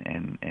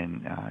Edison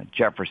and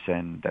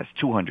Jefferson, that's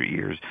 200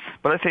 years.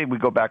 But let's say we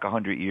go back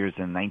 100 years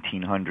in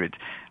 1900s.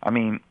 I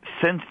mean,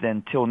 since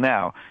then till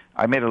now,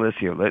 I made a list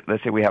here.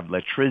 Let's say we have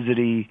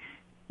electricity,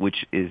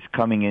 which is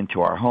coming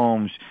into our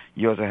homes.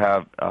 You also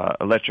have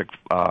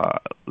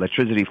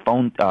electricity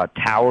phone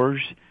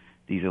towers,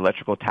 these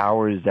electrical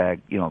towers that,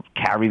 you know,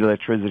 carry the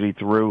electricity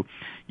through.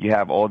 You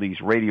have all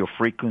these radio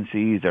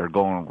frequencies that are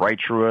going right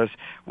through us.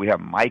 We have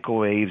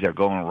microwaves that are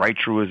going right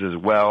through us as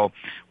well.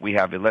 We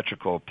have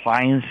electrical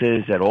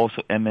appliances that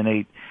also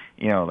emanate,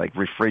 you know, like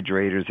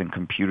refrigerators and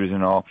computers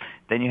and all.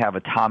 Then you have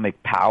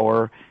atomic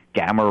power,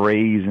 gamma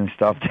rays and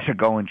stuff that are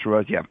going through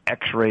us. You have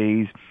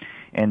X-rays.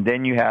 And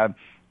then you have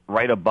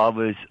right above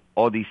us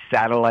all these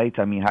satellites.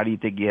 I mean, how do you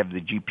think you have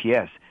the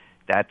GPS?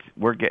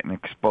 We're getting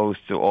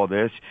exposed to all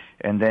this.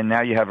 And then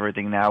now you have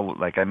everything now,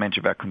 like I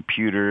mentioned about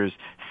computers,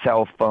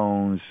 cell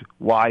phones,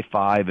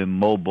 Wi-Fi, and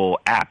mobile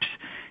apps.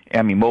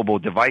 I mean, mobile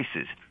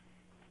devices.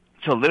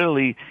 So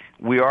literally,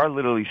 we are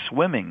literally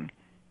swimming,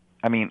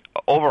 I mean,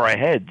 over our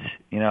heads,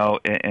 you know,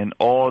 and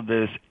all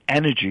this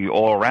energy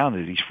all around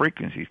us, these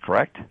frequencies,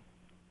 correct?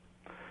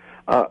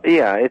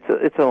 Yeah,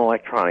 it's an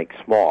electronic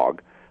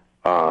smog.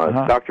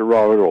 Dr.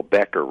 Rollo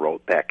Becker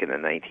wrote back in the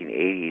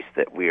 1980s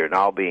that we are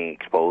now being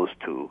exposed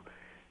to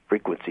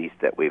frequencies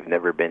that we've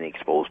never been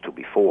exposed to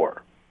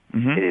before.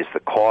 Mm-hmm. It is the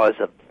cause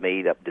of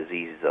made-up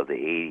diseases of the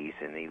 80s,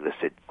 and he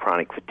listed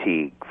chronic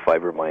fatigue,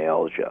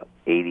 fibromyalgia,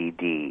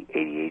 ADD,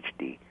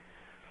 ADHD.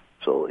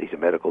 So he's a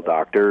medical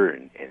doctor,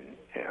 and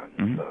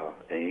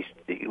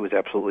he was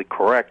absolutely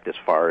correct as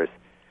far as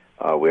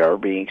we are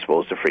being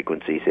exposed to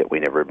frequencies that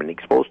we've never been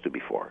exposed to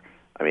before.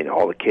 I mean,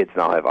 all the kids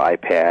now have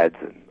iPads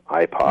and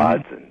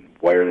iPods, mm-hmm. and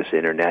wireless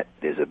internet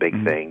is a big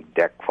mm-hmm. thing,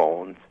 DEC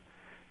phones,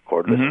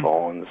 cordless mm-hmm.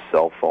 phones,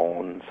 cell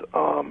phones.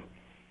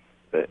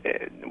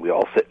 We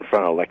all sit in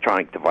front of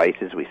electronic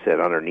devices. We sit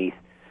underneath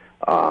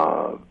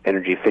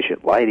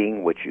energy-efficient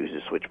lighting, which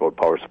uses switchboard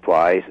power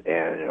supplies,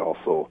 and it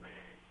also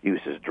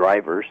uses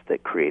drivers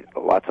that create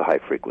lots of high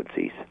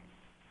frequencies.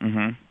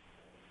 Mm-hmm.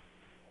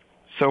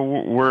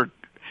 So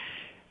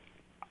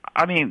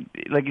I mean,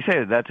 like you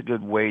said, that's a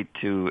good way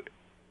to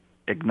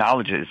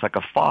acknowledge it. It's like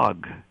a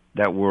fog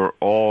that we're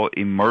all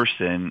immersed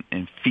in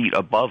feet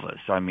above us.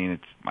 I mean,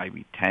 it's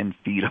maybe 10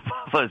 feet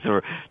above us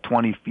or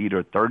 20 feet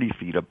or 30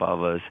 feet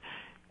above us.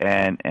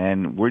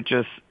 And we're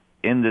just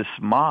in this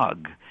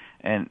smog.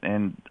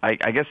 And I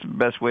guess the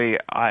best way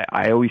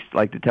I always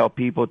like to tell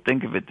people,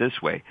 think of it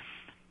this way.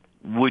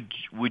 Would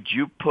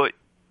you put,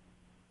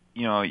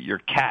 your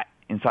cat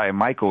inside a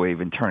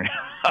microwave and turn it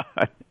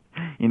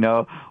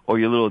on, or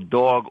your little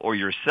dog or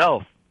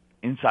yourself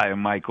inside a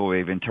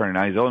microwave and turn it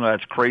on? Oh, no,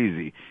 that's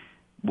crazy.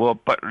 Well,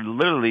 but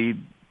literally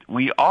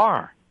we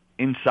are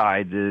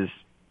inside this,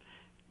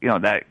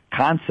 that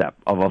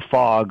concept of a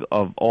fog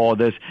of all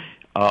this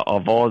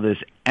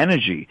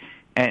energy.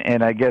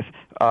 And I guess,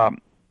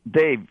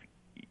 Dave,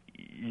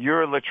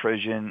 you're an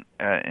electrician,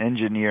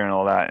 engineer, and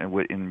all that,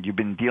 and you've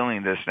been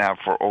dealing with this now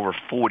for over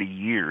 40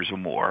 years or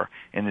more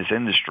in this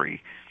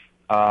industry.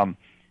 Can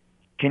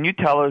you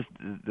tell us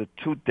the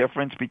two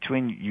difference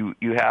between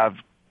you have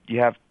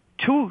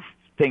two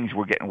things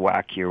we're getting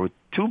whacked here with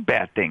two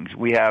bad things.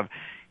 We have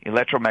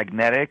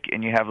electromagnetic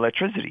and you have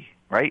electricity,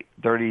 right?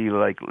 Dirty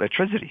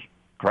electricity,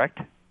 correct?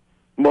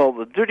 Well,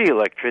 the dirty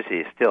electricity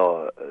is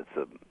still it's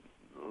an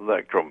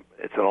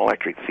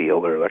electric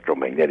field or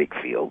electromagnetic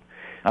field,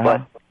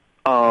 but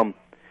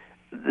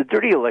the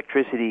dirty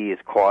electricity is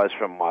caused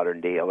from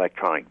modern-day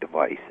electronic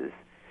devices.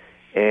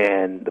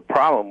 And the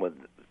problem with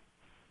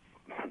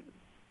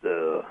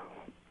the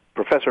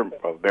Professor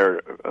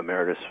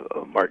Emeritus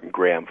Martin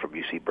Graham from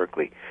UC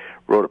Berkeley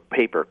wrote a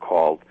paper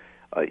called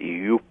a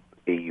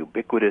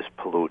ubiquitous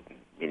pollutant,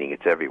 meaning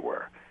it's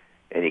everywhere.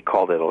 And he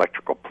called it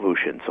electrical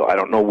pollution. So I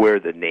don't know where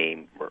the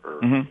name or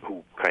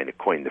who kind of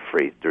coined the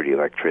phrase dirty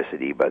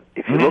electricity, but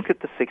if you look at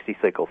the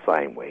 60-cycle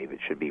sine wave, it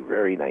should be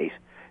very nice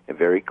and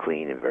very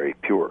clean and very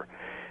pure.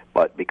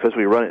 But because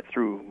we run it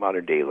through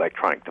modern-day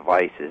electronic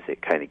devices,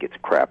 it kind of gets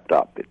crapped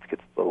up. It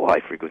gets little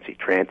high-frequency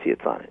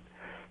transients on it.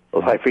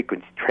 Those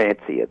high-frequency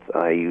transients,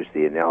 I use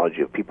the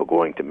analogy of people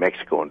going to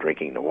Mexico and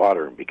drinking the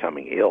water and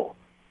becoming ill.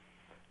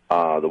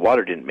 The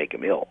water didn't make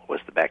them ill. It was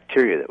the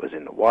bacteria that was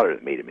in the water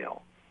that made them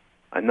ill.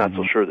 I'm not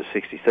so sure the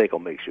 60 cycle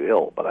makes you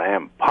ill, but I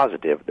am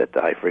positive that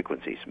the high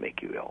frequencies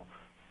make you ill.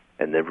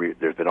 And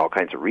there's been all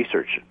kinds of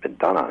research been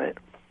done on it,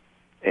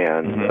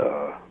 and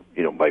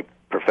by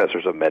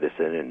professors of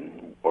medicine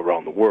and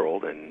around the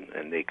world,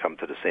 and they come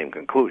to the same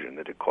conclusion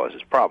that it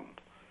causes problems.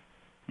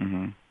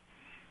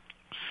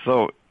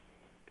 So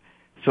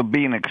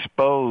being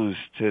exposed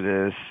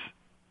to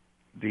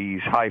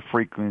these high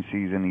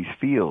frequencies and these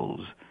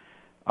fields,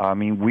 I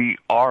mean, we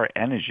are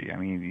energy. I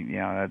mean,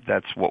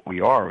 that's what we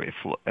are.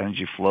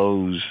 Energy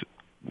flows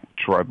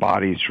through our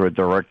bodies through a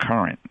direct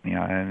current,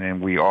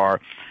 and we are,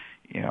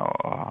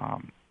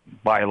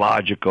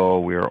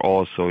 biological. We are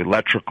also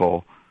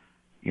electrical,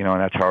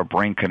 and that's how our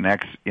brain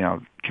connects,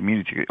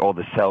 communicate. All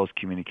the cells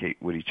communicate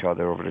with each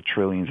other over the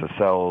trillions of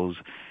cells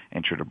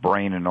and through the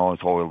brain, and all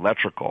it's all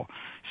electrical.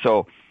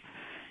 So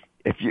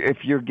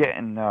if you're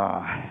getting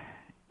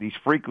these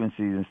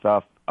frequencies and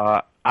stuff,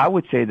 I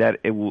would say that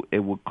it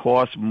will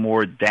cause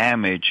more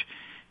damage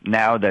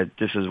now that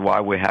this is why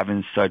we're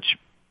having such,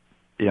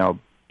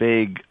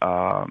 big,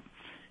 upscale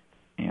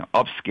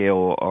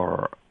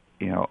or,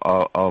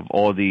 of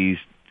all these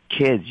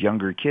kids,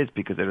 younger kids,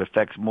 because it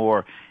affects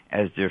more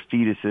as their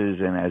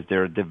fetuses and as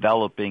they're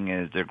developing,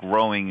 as they're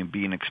growing and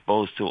being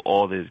exposed to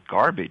all this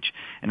garbage.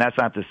 And that's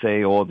not to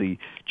say all the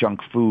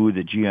junk food,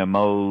 the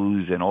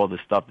GMOs, and all the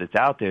stuff that's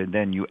out there. And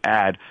then you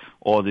add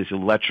all this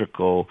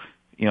electrical,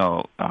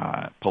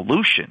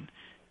 pollution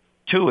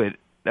to it.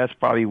 That's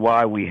probably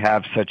why we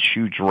have such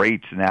huge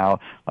rates now,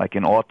 like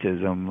in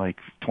autism. Like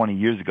 20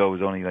 years ago, it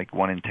was only like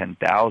 1 in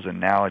 10,000.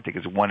 Now I think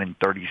it's 1 in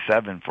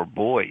 37 for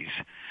boys.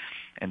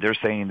 And they're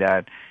saying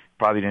that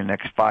probably in the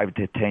next 5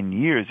 to 10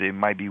 years, it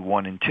might be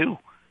 1 in 2.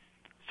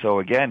 So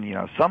again,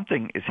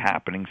 something is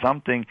happening,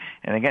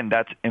 and again,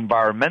 that's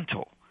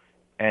environmental.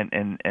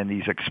 And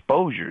these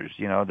exposures,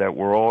 that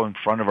we're all in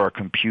front of our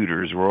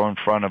computers, we're all in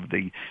front of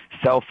the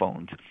cell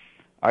phones.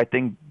 I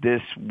think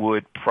this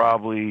would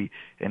probably,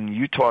 and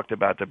you talked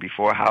about that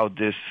before, how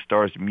this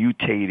starts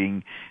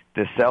mutating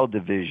the cell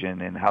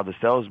division and how the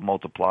cells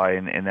multiply,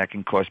 and that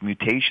can cause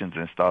mutations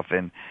and stuff.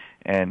 And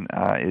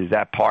is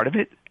that part of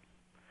it?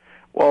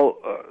 Well,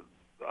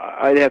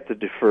 I'd have to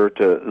defer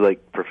to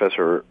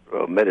Professor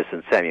of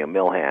Medicine Samuel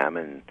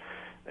Milham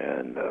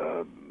and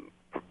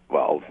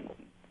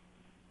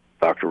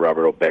Dr.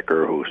 Robert O.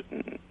 Becker, who's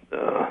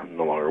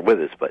no longer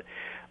with us, but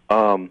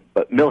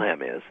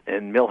Milham is,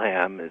 and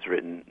Milham has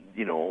written,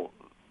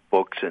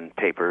 books and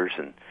papers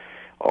and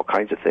all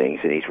kinds of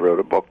things, and he's wrote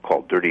a book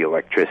called Dirty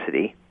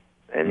Electricity,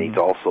 and he's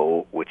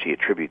also, which he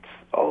attributes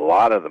a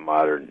lot of the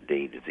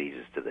modern-day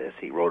diseases to this.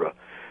 He wrote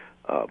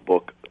a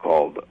book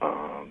called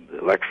The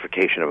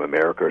Electrification of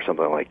America or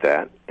something like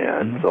that,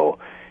 and so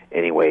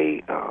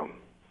anyway,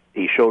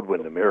 he showed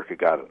when America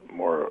got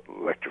more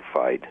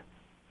electrified,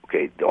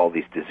 all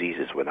these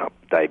diseases went up.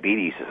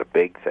 Diabetes is a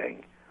big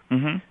thing,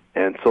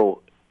 and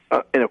so.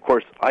 And of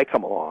course, I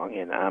come along,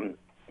 and I'm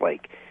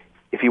like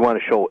if you want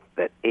to show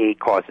that A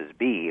causes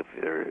B,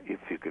 if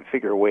you can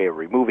figure a way of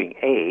removing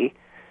A,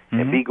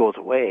 and B goes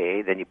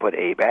away, then you put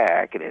A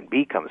back, and then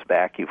B comes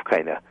back, you've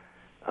kind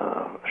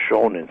of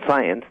shown in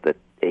science that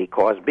A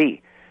caused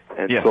B.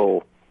 And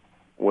so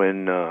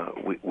when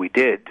we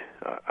did,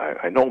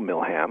 I know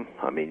Milham.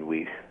 I mean,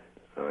 we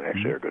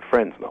actually are good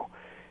friends now.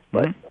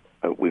 But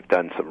we've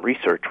done some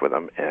research with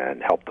them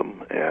and helped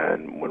them.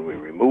 And when we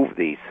removed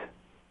this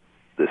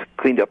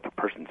cleaned up the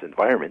person's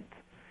environment,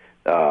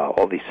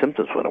 all these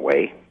symptoms went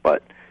away.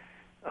 But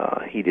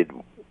he did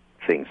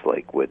things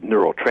like with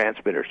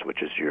neurotransmitters,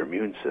 which is your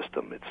immune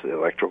system. It's the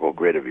electrical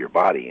grid of your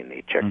body, and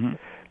they checked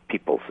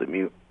people's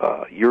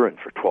urine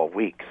for 12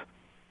 weeks.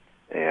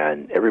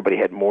 And everybody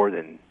had more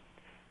than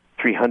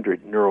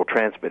 300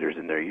 neurotransmitters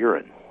in their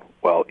urine.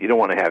 Well, you don't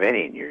want to have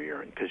any in your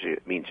urine because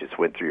it means it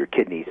went through your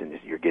kidneys and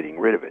you're getting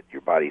rid of it.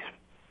 Your body's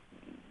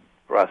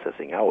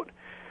processing out.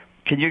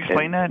 Can you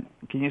explain that?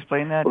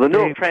 Well, the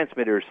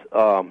neurotransmitters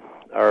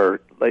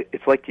are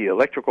it's like the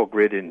electrical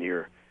grid in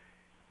your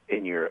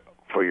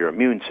for your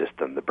immune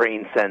system. The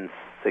brain sends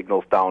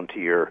signals down to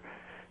your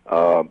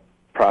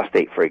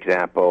prostate, for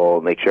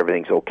example, make sure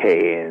everything's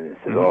okay, and it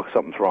says, "Oh,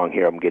 something's wrong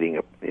here. I'm getting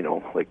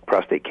like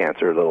prostate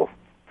cancer, a little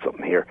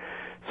something here."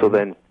 So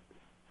then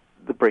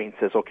the brain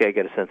says, "Okay, I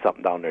got to send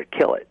something down there to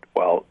kill it."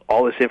 Well,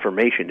 all this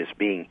information is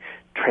being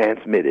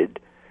transmitted,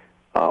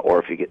 or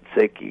if you get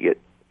sick, you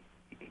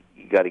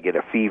got to get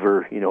a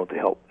fever, to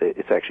help.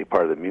 It's actually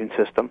part of the immune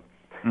system.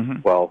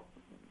 Well,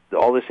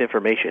 all this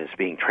information is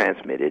being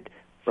transmitted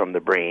from the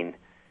brain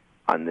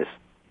on these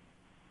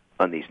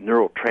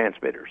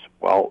neurotransmitters.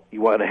 Well,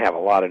 you want to have a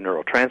lot of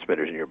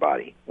neurotransmitters in your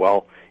body.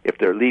 Well, if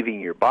they're leaving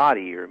your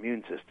body, your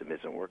immune system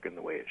isn't working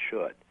the way it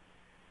should.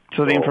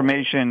 So the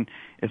information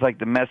is like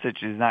the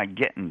message is not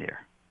getting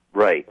there.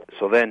 Right.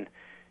 So then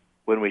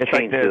when we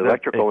change the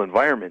electrical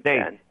environment...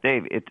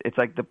 Dave, it's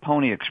like the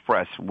Pony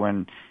Express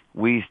when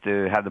we used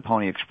to have the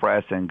Pony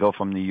Express and go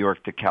from New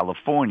York to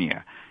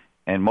California.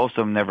 And most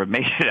of them never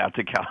made it out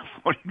to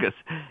California because,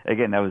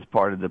 again, that was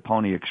part of the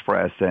Pony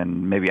Express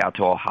and maybe out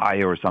to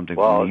Ohio or something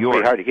from New York.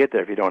 Well, it's pretty hard to get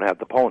there if you don't have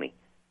the pony.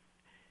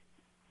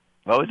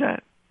 What was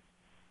that?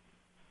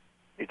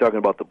 You're talking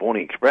about the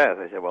Pony Express.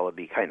 I said, well, it'd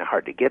be kind of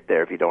hard to get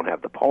there if you don't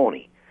have the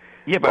pony.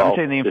 Yeah, but I'm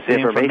saying the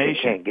information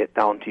can't get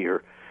down to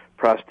your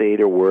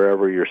prostate or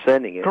wherever you're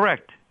sending it.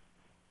 Correct.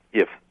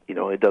 If,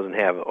 it doesn't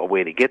have a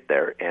way to get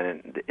there,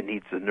 and it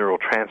needs the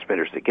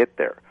neurotransmitters to get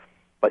there.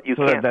 But you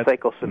can't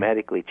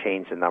psychosomatically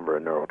change the number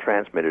of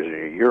neurotransmitters in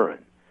your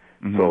urine.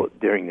 So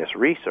during this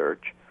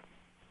research,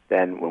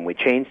 then when we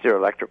changed their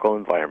electrical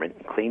environment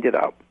and cleaned it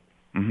up,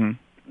 then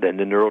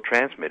the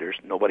neurotransmitters,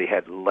 nobody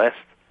had less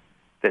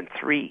than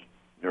 3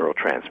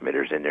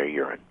 neurotransmitters in their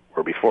urine,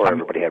 where before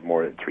everybody had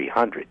more than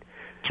 300.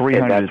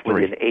 300 and that's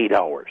within 8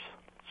 hours.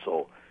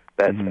 So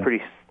that's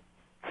pretty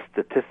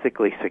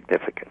statistically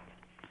significant.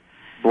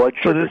 Blood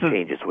sugar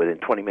changes within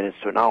 20 minutes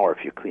to an hour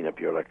if you clean up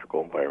your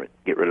electrical environment,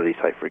 get rid of these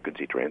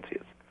high-frequency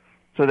transients.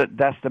 So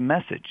that's the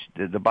message.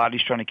 The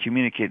body's trying to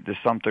communicate there's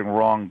something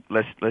wrong.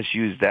 Let's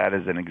use that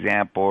as an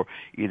example.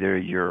 Either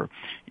your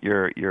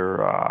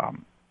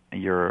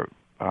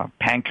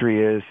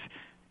pancreas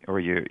or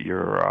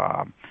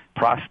your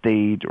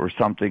prostate or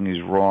something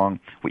is wrong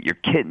with your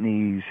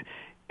kidneys,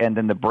 and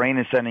then the brain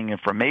is sending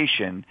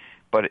information.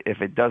 But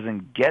if it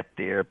doesn't get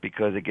there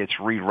because it gets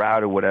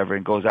rerouted or whatever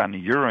and goes out in the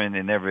urine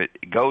and never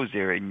goes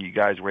there, and you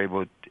guys were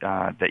able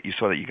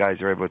you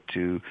guys are able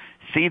to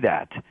see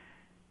that,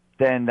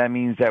 then that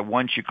means that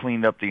once you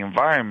cleaned up the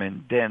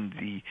environment, then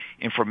the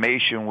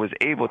information was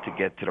able to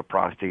get to the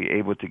prostate,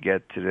 able to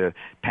get to the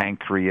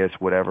pancreas,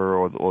 whatever,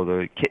 or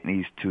the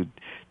kidneys to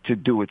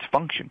do its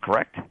function.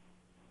 Correct?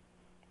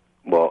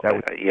 Well,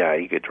 yeah,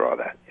 you could draw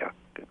that. Yeah,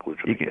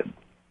 conclusion.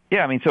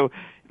 Yeah, I mean, so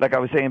like I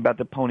was saying about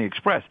the Pony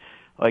Express.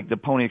 Like the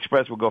Pony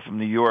Express will go from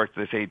New York,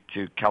 let's say,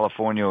 to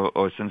California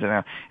or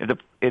Cincinnati.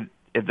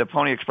 If the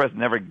Pony Express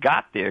never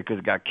got there because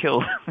it got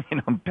killed,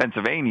 in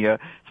Pennsylvania,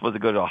 it's supposed to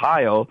go to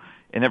Ohio,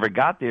 it never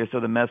got there, so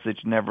the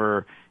message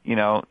never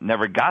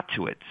got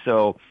to it.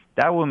 So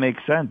that would make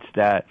sense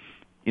that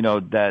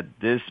that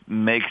this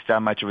makes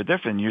that much of a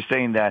difference. You're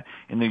saying that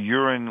in the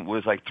urine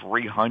was like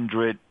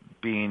 300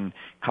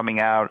 coming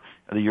out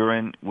of the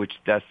urine, which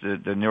that's the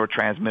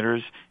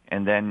neurotransmitters,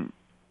 and then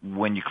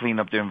when you clean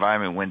up the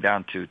environment, it went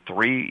down to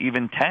 3,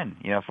 even 10.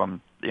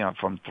 From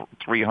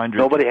 300.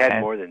 Nobody to had 10.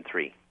 more than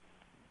 3.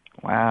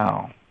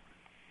 Wow.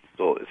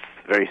 So it's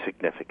very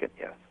significant.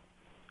 Yes.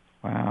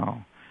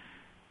 Wow.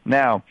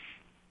 Now,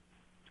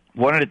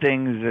 one of the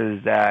things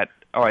is that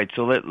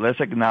so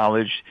let's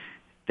acknowledge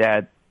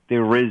that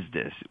there is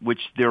this, which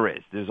there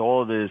is. There's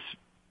all this,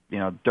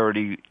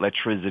 dirty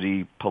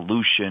electricity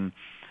pollution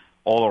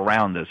all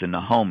around us in the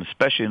home,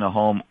 especially in the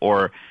home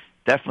or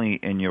definitely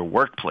in your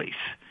workplace.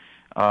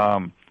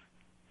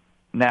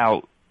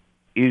 Now,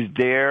 is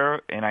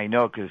there, and I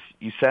know because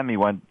you sent me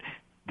one,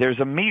 there's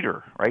a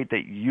meter, right,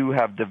 that you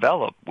have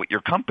developed with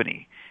your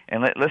company,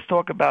 And let's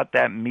talk about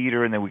that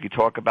meter, and then we can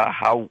talk about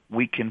how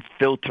we can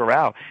filter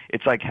out.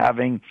 It's like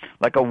having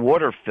like a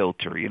water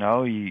filter, you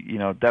know,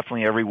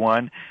 definitely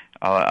everyone.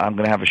 I'm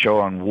going to have a show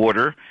on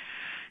water,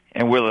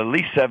 and we're at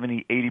least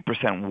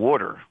 70-80%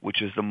 water,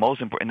 which is the most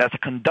important. And that's a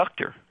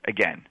conductor,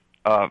 again,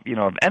 of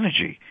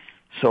energy.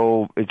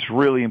 So it's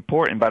really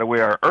important. By the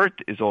way, our Earth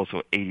is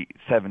also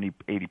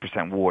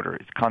 70-80% water.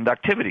 It's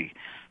conductivity.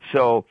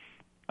 So,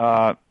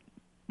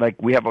 like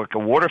we have like a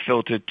water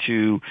filter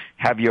to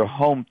have your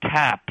home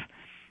tap,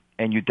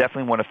 and you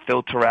definitely want to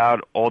filter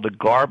out all the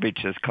garbage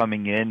that's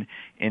coming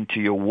into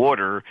your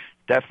water.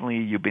 Definitely,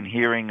 you've been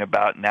hearing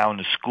about now in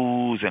the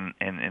schools and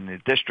in the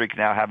district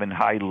now having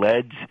high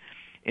leads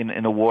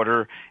in the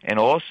water, and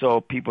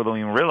also people don't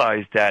even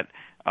realize that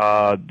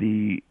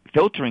the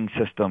filtering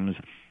systems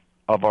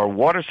of our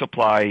water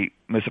supply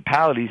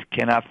municipalities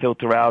cannot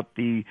filter out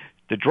the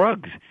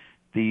drugs,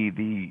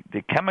 the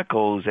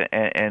chemicals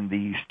and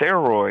the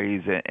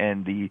steroids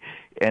and the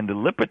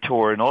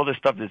Lipitor and all this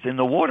stuff that's in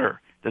the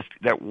water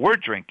that we're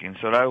drinking.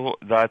 So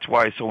that's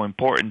why it's so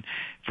important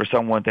for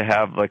someone to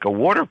have like a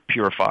water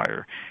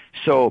purifier.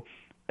 So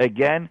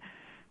again,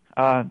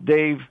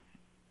 Dave,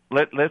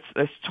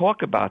 let's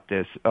talk about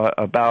this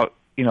about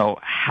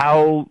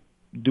how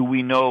do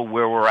we know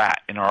where we're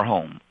at in our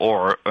home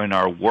or in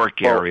our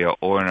work area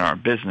or in our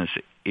business,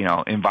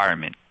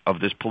 environment of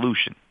this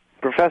pollution?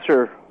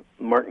 Professor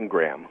Martin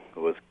Graham,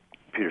 who was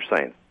computer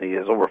science, he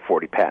has over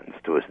 40 patents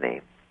to his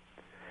name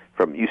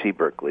from UC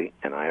Berkeley,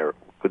 and I are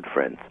good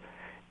friends.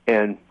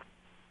 And,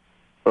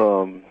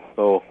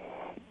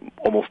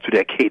 almost 2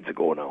 decades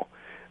ago now.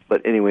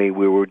 But anyway,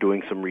 we were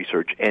doing some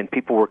research, and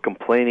people were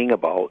complaining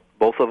about,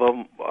 both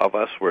of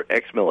us were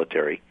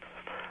ex-military,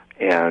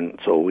 and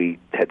so we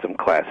had some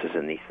classes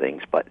in these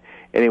things. But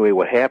anyway,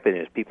 what happened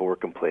is people were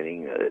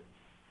complaining that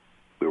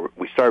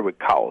we started with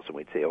cows, and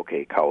we'd say,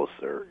 okay, cows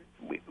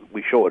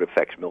we show it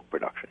affects milk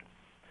production.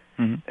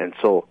 Mm-hmm. And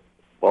so,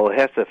 well, it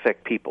has to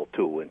affect people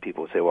too. When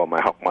people say, well,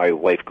 my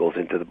wife goes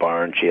into the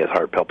barn, she has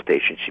heart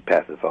palpitations, she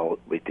passes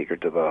out, we take her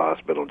to the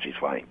hospital, and she's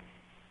fine.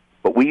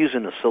 But we use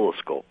an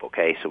oscilloscope,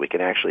 okay, so we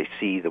can actually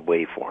see the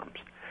waveforms.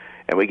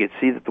 And we could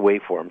see that the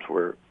waveforms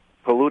were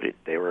polluted.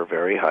 They were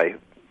very high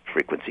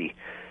frequency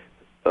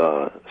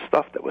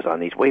stuff that was on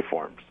these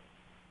waveforms.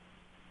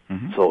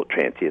 Mm-hmm. So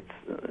transient,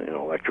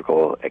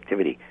 electrical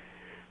activity.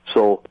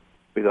 So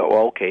we thought,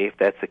 well, okay, if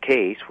that's the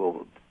case,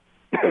 we'll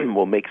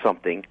make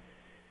something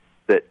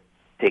that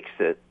takes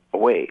it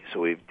away.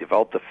 So we've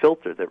developed a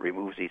filter that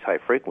removes these high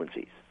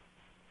frequencies.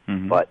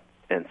 Mm-hmm.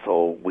 And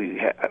so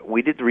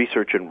we did the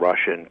research in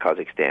Russia and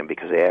Kazakhstan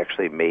because they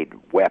actually made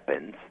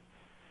weapons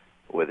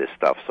with this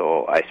stuff.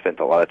 So I spent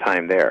a lot of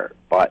time there.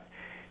 But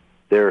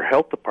their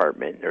health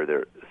department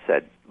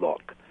said,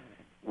 look,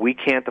 we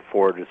can't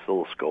afford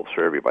oscilloscopes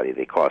for everybody.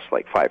 They cost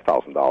like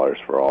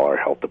 $5,000 for all our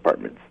health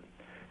departments.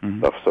 Mm-hmm.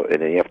 Stuff. So,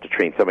 and then you have to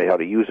train somebody how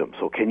to use them.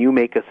 So can you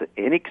make us an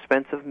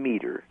inexpensive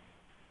meter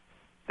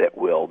that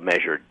will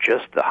measure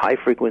just the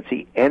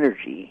high-frequency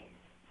energy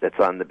that's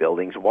on the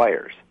building's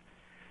wires?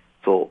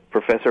 So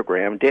Professor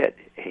Graham did.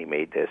 He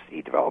made this.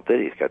 He developed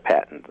it. He's got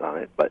patents on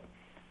it. But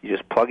you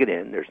just plug it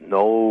in. There's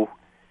no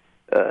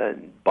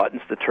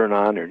buttons to turn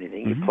on or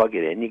anything. Mm-hmm. You plug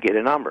it in, you get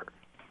a number.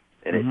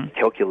 And mm-hmm. it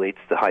calculates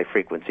the high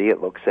frequency. It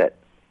looks at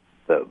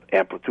the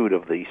amplitude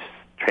of these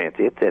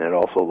transients, and it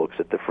also looks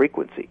at the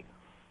frequency.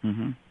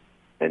 Mm-hmm.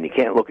 And you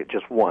can't look at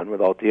just one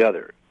without the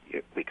other,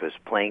 because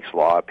Planck's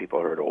law,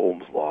 people heard of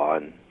Ohm's law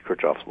and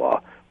Kirchhoff's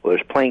law. Well,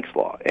 there's Planck's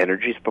law.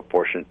 Energy is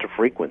proportionate to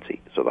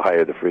frequency. So the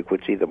higher the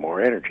frequency, the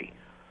more energy.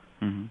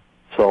 Mm-hmm.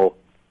 So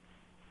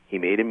he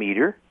made a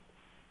meter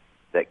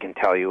that can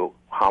tell you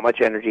how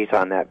much energy is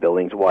on that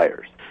building's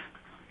wires.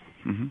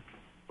 Mm-hmm.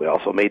 We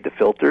also made the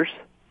filters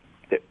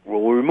that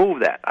will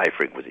remove that high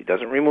frequency. It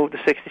doesn't remove the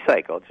 60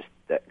 cycle, just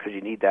that, because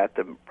you need that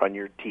to run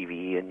your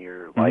TV and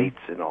your lights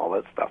mm-hmm. and all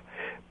that stuff.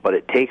 But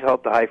it takes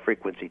out the high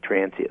frequency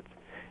transients.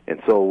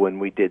 And so when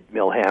we did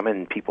Milham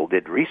and people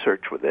did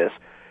research with this,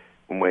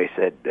 when we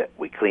said that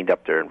we cleaned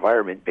up their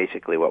environment,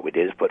 basically what we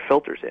did is put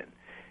filters in.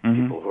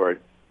 Mm-hmm. People who are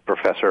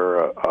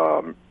Professor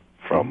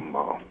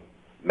from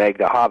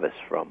Magda Havas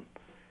from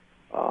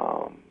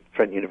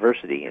Trent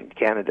University in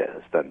Canada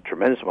has done a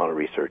tremendous amount of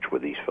research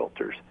with these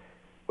filters,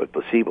 with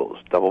placebos,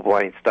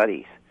 double-blind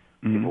studies,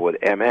 mm-hmm. people with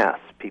MS,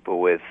 people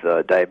with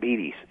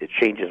diabetes. It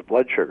changes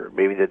blood sugar.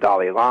 Maybe the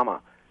Dalai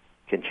Lama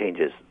can change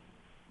his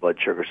blood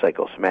sugar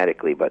cycle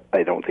somatically, but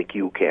I don't think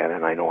you can,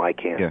 and I know I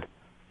can't.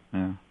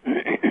 Yeah.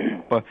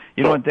 Well,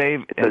 you know what,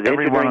 Dave? It's an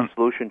engineering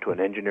solution to an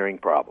engineering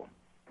problem.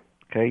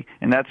 Okay,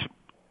 and that's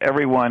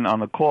everyone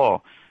on the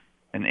call,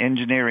 an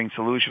engineering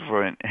solution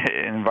for an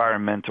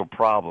environmental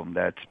problem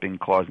that's been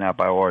caused now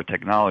by our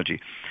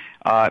technology.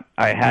 I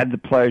had the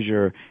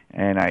pleasure,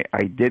 and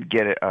I did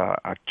get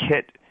a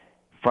kit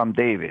from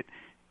David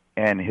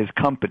and his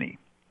company,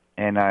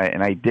 and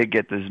I did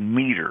get this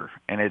meter,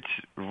 and it's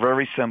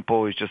very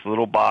simple. It's just a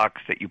little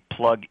box that you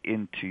plug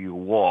into your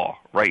wall,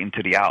 right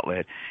into the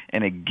outlet,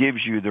 and it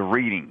gives you the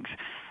readings.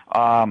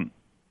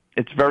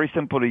 It's very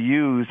simple to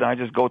use. I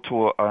just go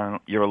to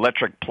your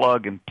electric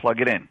plug and plug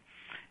it in,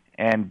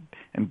 And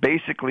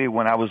basically,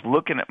 when I was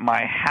looking at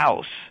my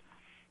house,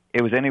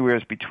 it was anywhere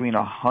between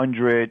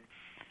 100.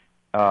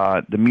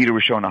 The meter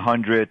was showing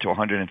 100 to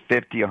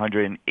 150,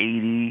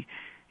 180,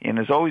 and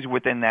it's always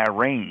within that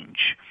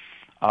range.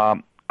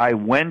 I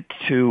went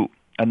to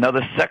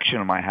another section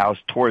of my house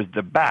towards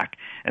the back,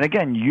 and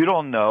again, you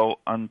don't know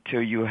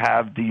until you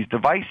have these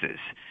devices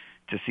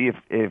to see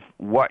if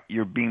what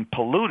you're being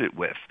polluted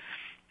with.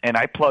 And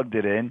I plugged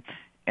it in,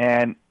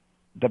 and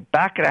the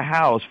back of the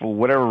house, for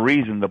whatever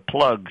reason, the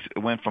plugs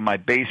went from my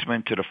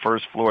basement to the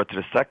first floor to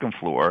the second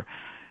floor.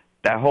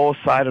 That whole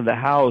side of the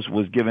house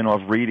was giving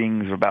off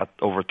readings of about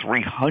over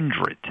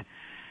 300.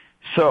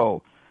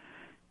 So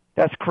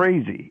that's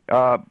crazy.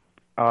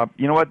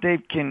 You know what,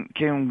 Dave?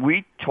 Can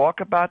we talk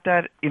about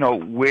that? You know,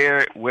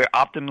 where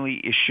optimally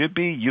it should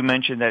be? You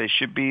mentioned that it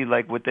should be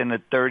like within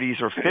the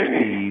 30s or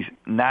 50s,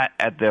 not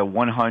at the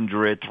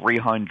 100,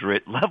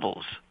 300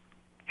 levels.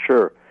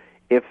 Sure.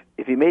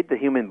 If you made the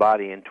human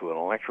body into an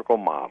electrical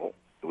model,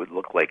 it would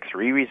look like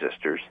 3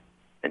 resistors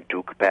and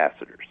 2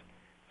 capacitors.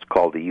 It's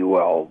called the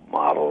UL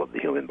model of the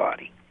human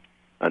body,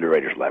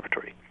 Underwriters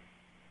Laboratory.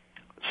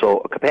 So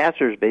a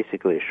capacitor is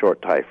basically a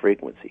short tie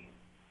frequency.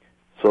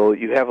 So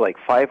you have like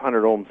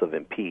 500 ohms of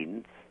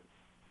impedance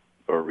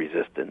or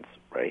resistance,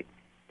 right?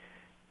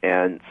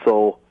 And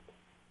so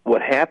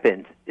what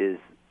happens is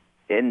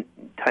in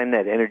time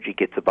that energy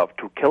gets above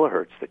 2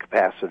 kilohertz, the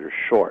capacitor is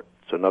short.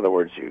 So in other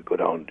words, you go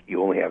down,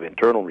 you only have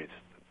internal resistance.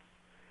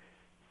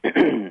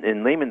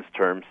 In layman's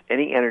terms,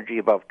 any energy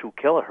above 2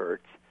 kilohertz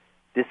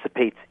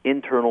dissipates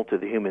internal to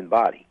the human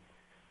body.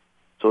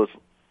 So it's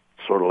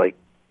sort of like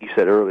you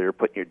said earlier,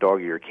 putting your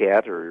dog or your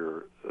cat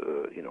or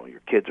your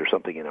kids or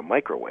something in a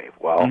microwave.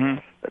 Well,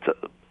 that's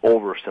an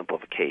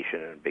oversimplification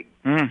and a big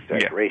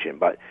exaggeration,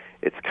 but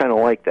it's kind of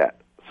like that.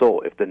 So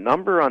if the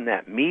number on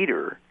that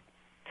meter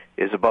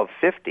is above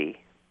 50,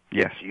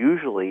 it's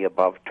usually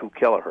above 2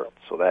 kilohertz.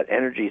 So that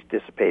energy is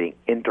dissipating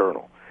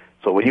internal.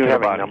 So when you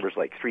have numbers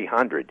like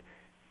 300,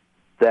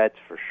 that's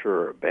for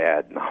sure a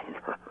bad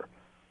number.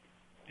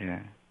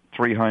 Yeah,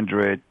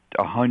 300,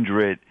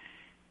 100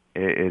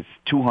 is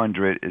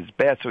 200 is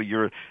bad. So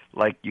you're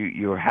like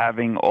you're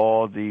having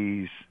all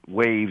these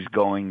waves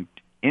going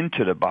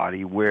into the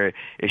body where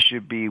it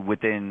should be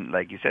within,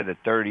 like you said, the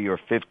 30 or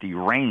 50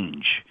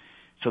 range.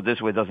 So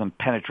this way it doesn't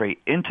penetrate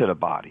into the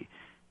body.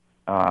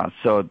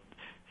 So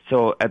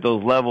at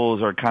those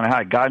levels are kind of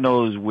high. God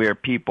knows where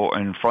people are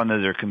in front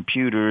of their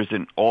computers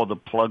and all the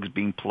plugs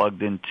being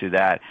plugged into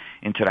that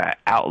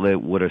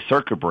outlet with a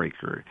circuit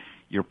breaker.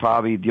 You're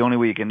probably, the only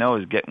way you can know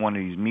is get one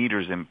of these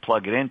meters and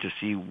plug it in to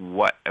see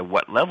what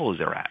levels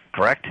they're at,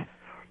 correct?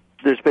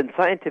 There's been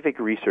scientific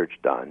research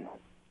done,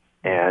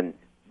 and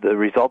the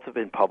results have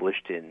been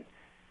published in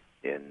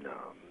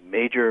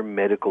major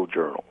medical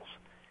journals.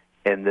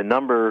 And the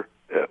number,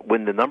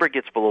 when the number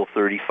gets below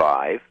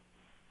 35,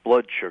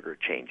 blood sugar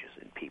changes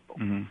in people.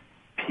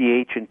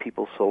 pH in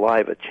people's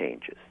saliva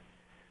changes.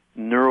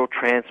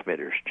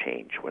 Neurotransmitters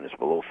change when it's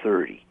below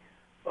 30.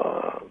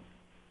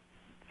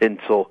 And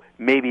so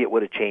maybe it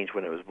would have changed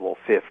when it was below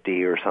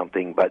 50 or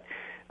something, but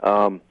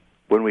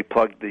when we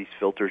plugged these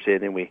filters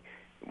in and we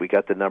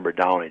got the number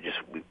down, it just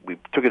we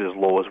took it as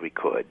low as we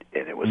could,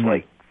 and it was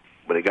like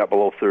when it got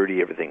below 30,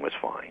 everything was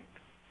fine.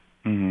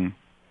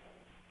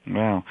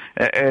 Wow.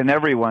 And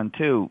everyone,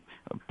 too,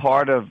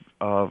 part of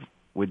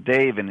with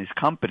Dave and his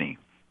company,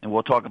 and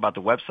we'll talk about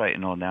the website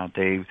and all now,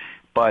 Dave,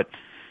 but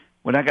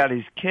when I got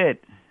his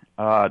kit,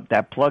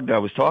 that plug that I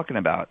was talking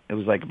about, it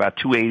was like about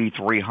 280,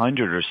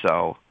 300 or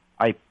so.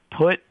 I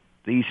put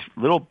these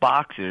little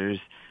boxes,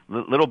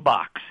 little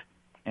box,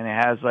 and it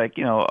has like,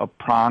 a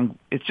prong.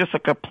 It's just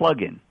like a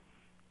plug-in,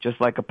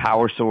 just like a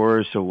power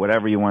source or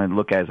whatever you want to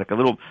look at. It's like a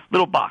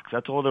little box.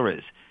 That's all there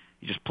is.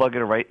 You just plug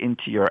it right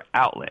into your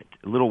outlet,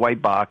 a little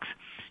white box.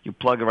 You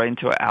plug it right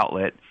into an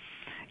outlet.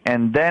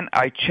 And then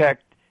I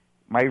checked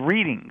my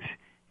readings.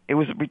 It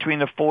was between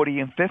the 40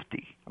 and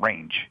 50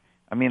 range.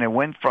 I mean, it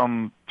went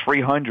from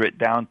 300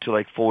 down to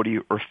like 40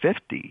 or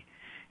 50.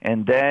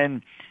 And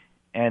then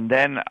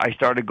I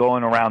started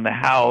going around the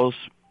house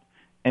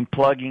and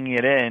plugging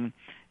it in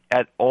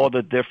at all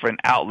the different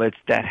outlets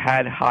that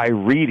had high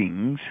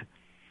readings.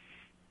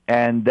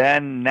 And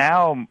then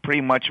now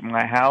pretty much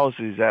my house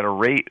is at a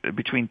rate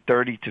between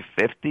 30 to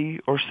 50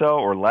 or so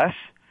or less.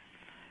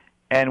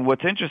 And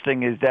what's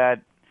interesting is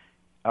that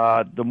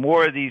the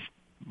more of these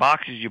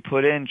boxes you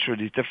put in through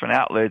these different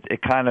outlets,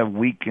 it kind of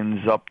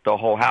weakens up the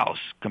whole house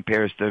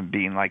compared to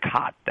being like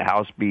hot, the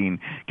house being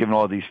given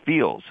all these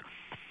feels.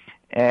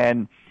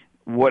 And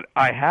what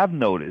I have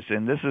noticed,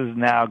 and this is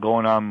now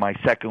going on my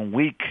second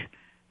week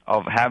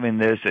of having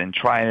this and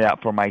trying it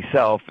out for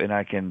myself, and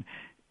I can,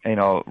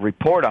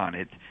 report on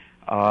it.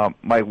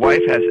 My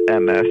wife has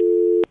MS.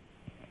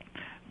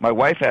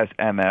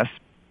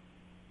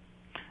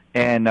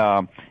 And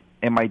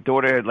my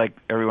daughter, like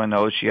everyone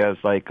knows, she has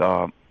like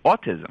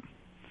autism.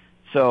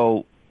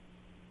 So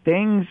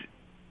things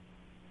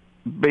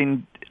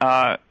been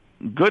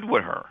good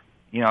with her.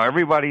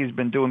 Everybody's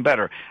been doing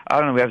better. I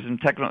don't know. We have some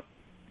technical.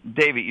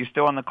 David, you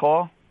still on the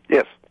call?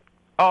 Yes.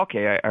 Oh,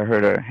 okay, I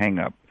heard her hang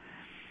up.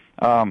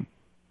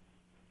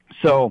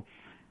 So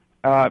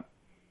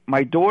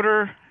my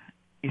daughter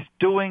is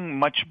doing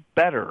much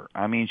better.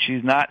 I mean,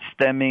 she's not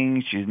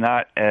stemming. She's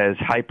not as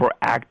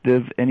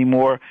hyperactive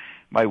anymore.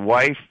 My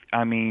wife,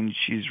 I mean,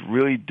 she's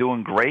really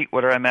doing great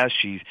with her MS.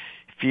 She's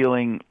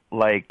feeling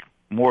like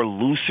more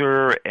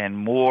looser and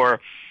more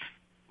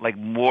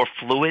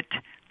fluid.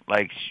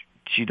 Like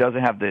she doesn't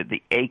have the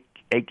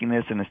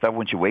achiness and the stuff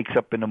when she wakes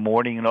up in the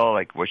morning and all,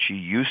 like what she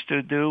used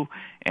to do.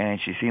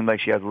 And she seemed like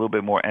she has a little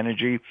bit more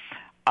energy.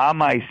 I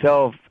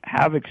myself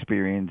have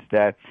experienced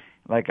that.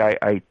 Like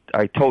I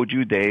told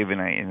you, Dave, and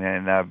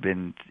I've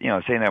been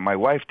saying that to my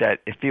wife, that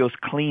it feels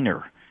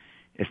cleaner.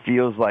 It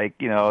feels like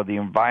the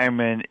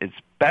environment is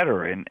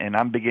better, and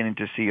I'm beginning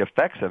to see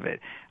effects of it.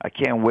 I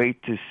can't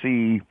wait to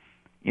see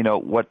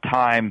what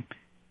time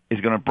is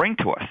going to bring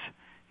to us.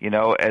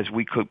 As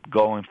we could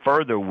go in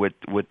further with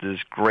this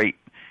great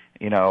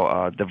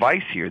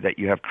device here that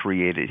you have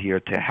created here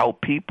to help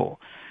people.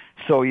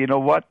 So you know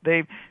what,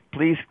 Dave?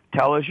 Please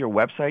tell us your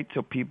website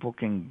so people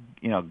can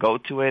go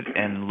to it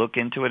and look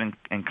into it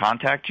and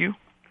contact you.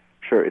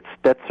 Sure, it's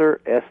Stetzer,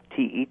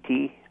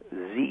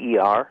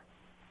 Stetzer,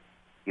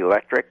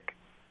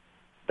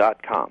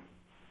 electric.com.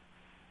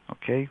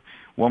 Okay,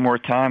 one more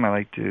time. I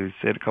like to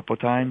say it a couple of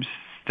times.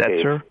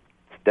 Stetzer. Okay.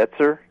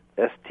 Stetzer,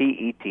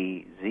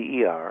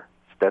 Stetzer,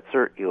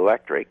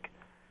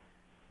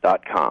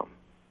 Stetzerelectric.com.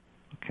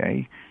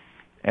 Okay,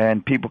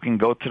 and people can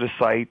go to the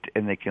site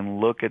and they can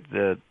look at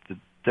the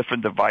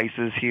different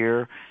devices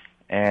here,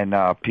 and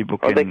people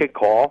can. Or they could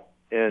call,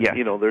 and yes.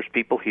 There's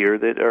people here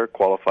that are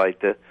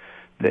qualified to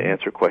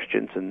answer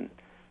questions, and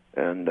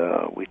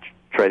we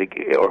try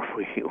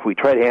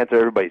to answer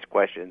everybody's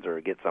questions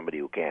or get somebody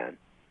who can.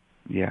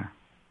 Yeah.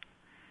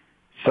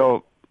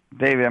 So,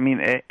 David,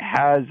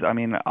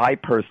 I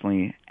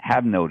personally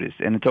have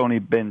noticed, and it's only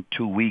been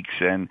 2 weeks,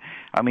 and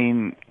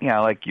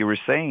like you were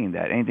saying,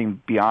 that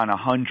anything beyond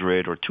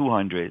 100 or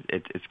 200,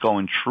 it's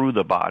going through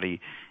the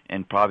body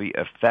and probably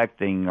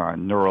affecting our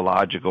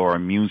neurological or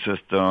immune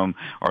system,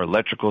 our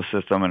electrical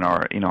system, and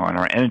our and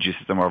our energy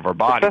system of our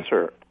body.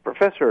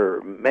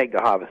 Professor Magda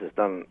Havas has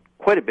done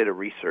quite a bit of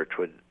research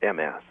with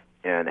MS,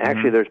 and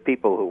actually there's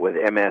people with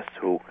MS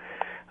who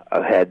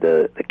had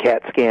the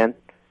CAT scan,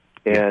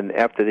 and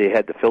after they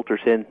had the filters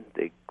in,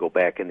 they go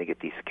back and they get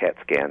these CAT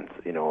scans,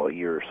 a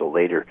year or so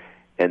later,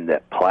 and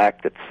that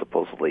plaque that's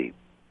supposedly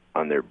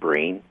on their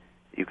brain,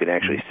 you can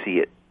actually see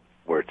it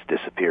where it's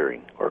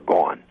disappearing or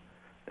gone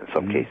in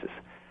some cases.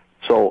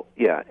 So,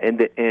 yeah,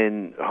 and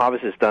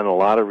Havas has done a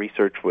lot of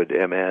research with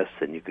MS,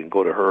 and you can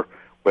go to her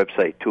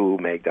website too,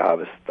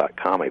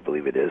 magdahavas.com, I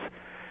believe it is,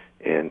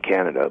 in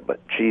Canada,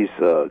 but she's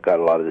got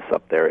a lot of this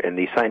up there. And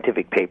these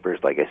scientific papers,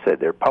 like I said,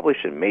 they're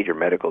published in major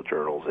medical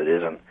journals. It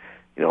isn't,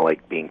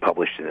 like being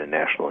published in the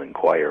National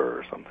Enquirer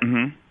or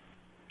something.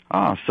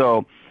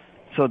 So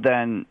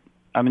then,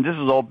 this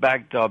is all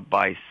backed up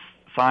by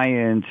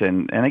science,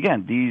 and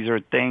again, these are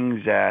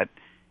things that,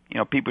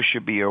 people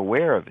should be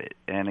aware of it.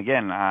 And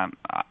again, I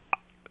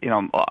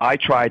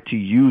try to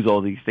use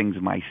all these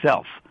things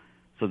myself,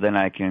 so then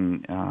I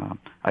can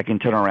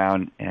turn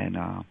around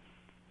and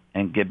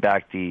get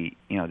back the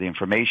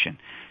information.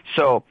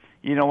 So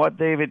you know what,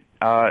 David,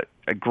 a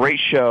great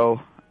show,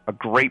 a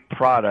great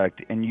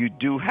product, and you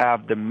do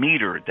have the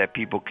meter that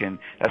people can,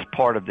 as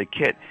part of the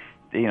kit,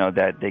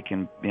 that they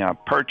can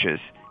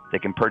purchase. They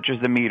can purchase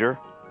the meter,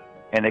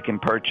 and they can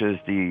purchase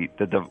these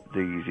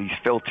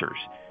filters.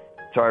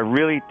 So I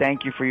really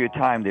thank you for your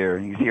time there.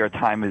 You see our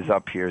time is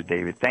up here,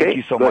 David. Thank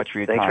you so much for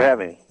your time. Thanks for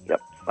having me.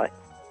 Yep, bye.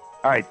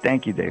 All right,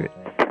 thank you, David.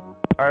 All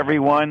right,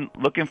 everyone,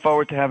 looking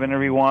forward to having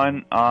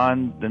everyone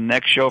on the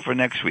next show for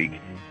next week.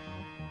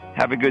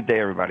 Have a good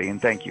day, everybody,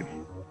 and thank you.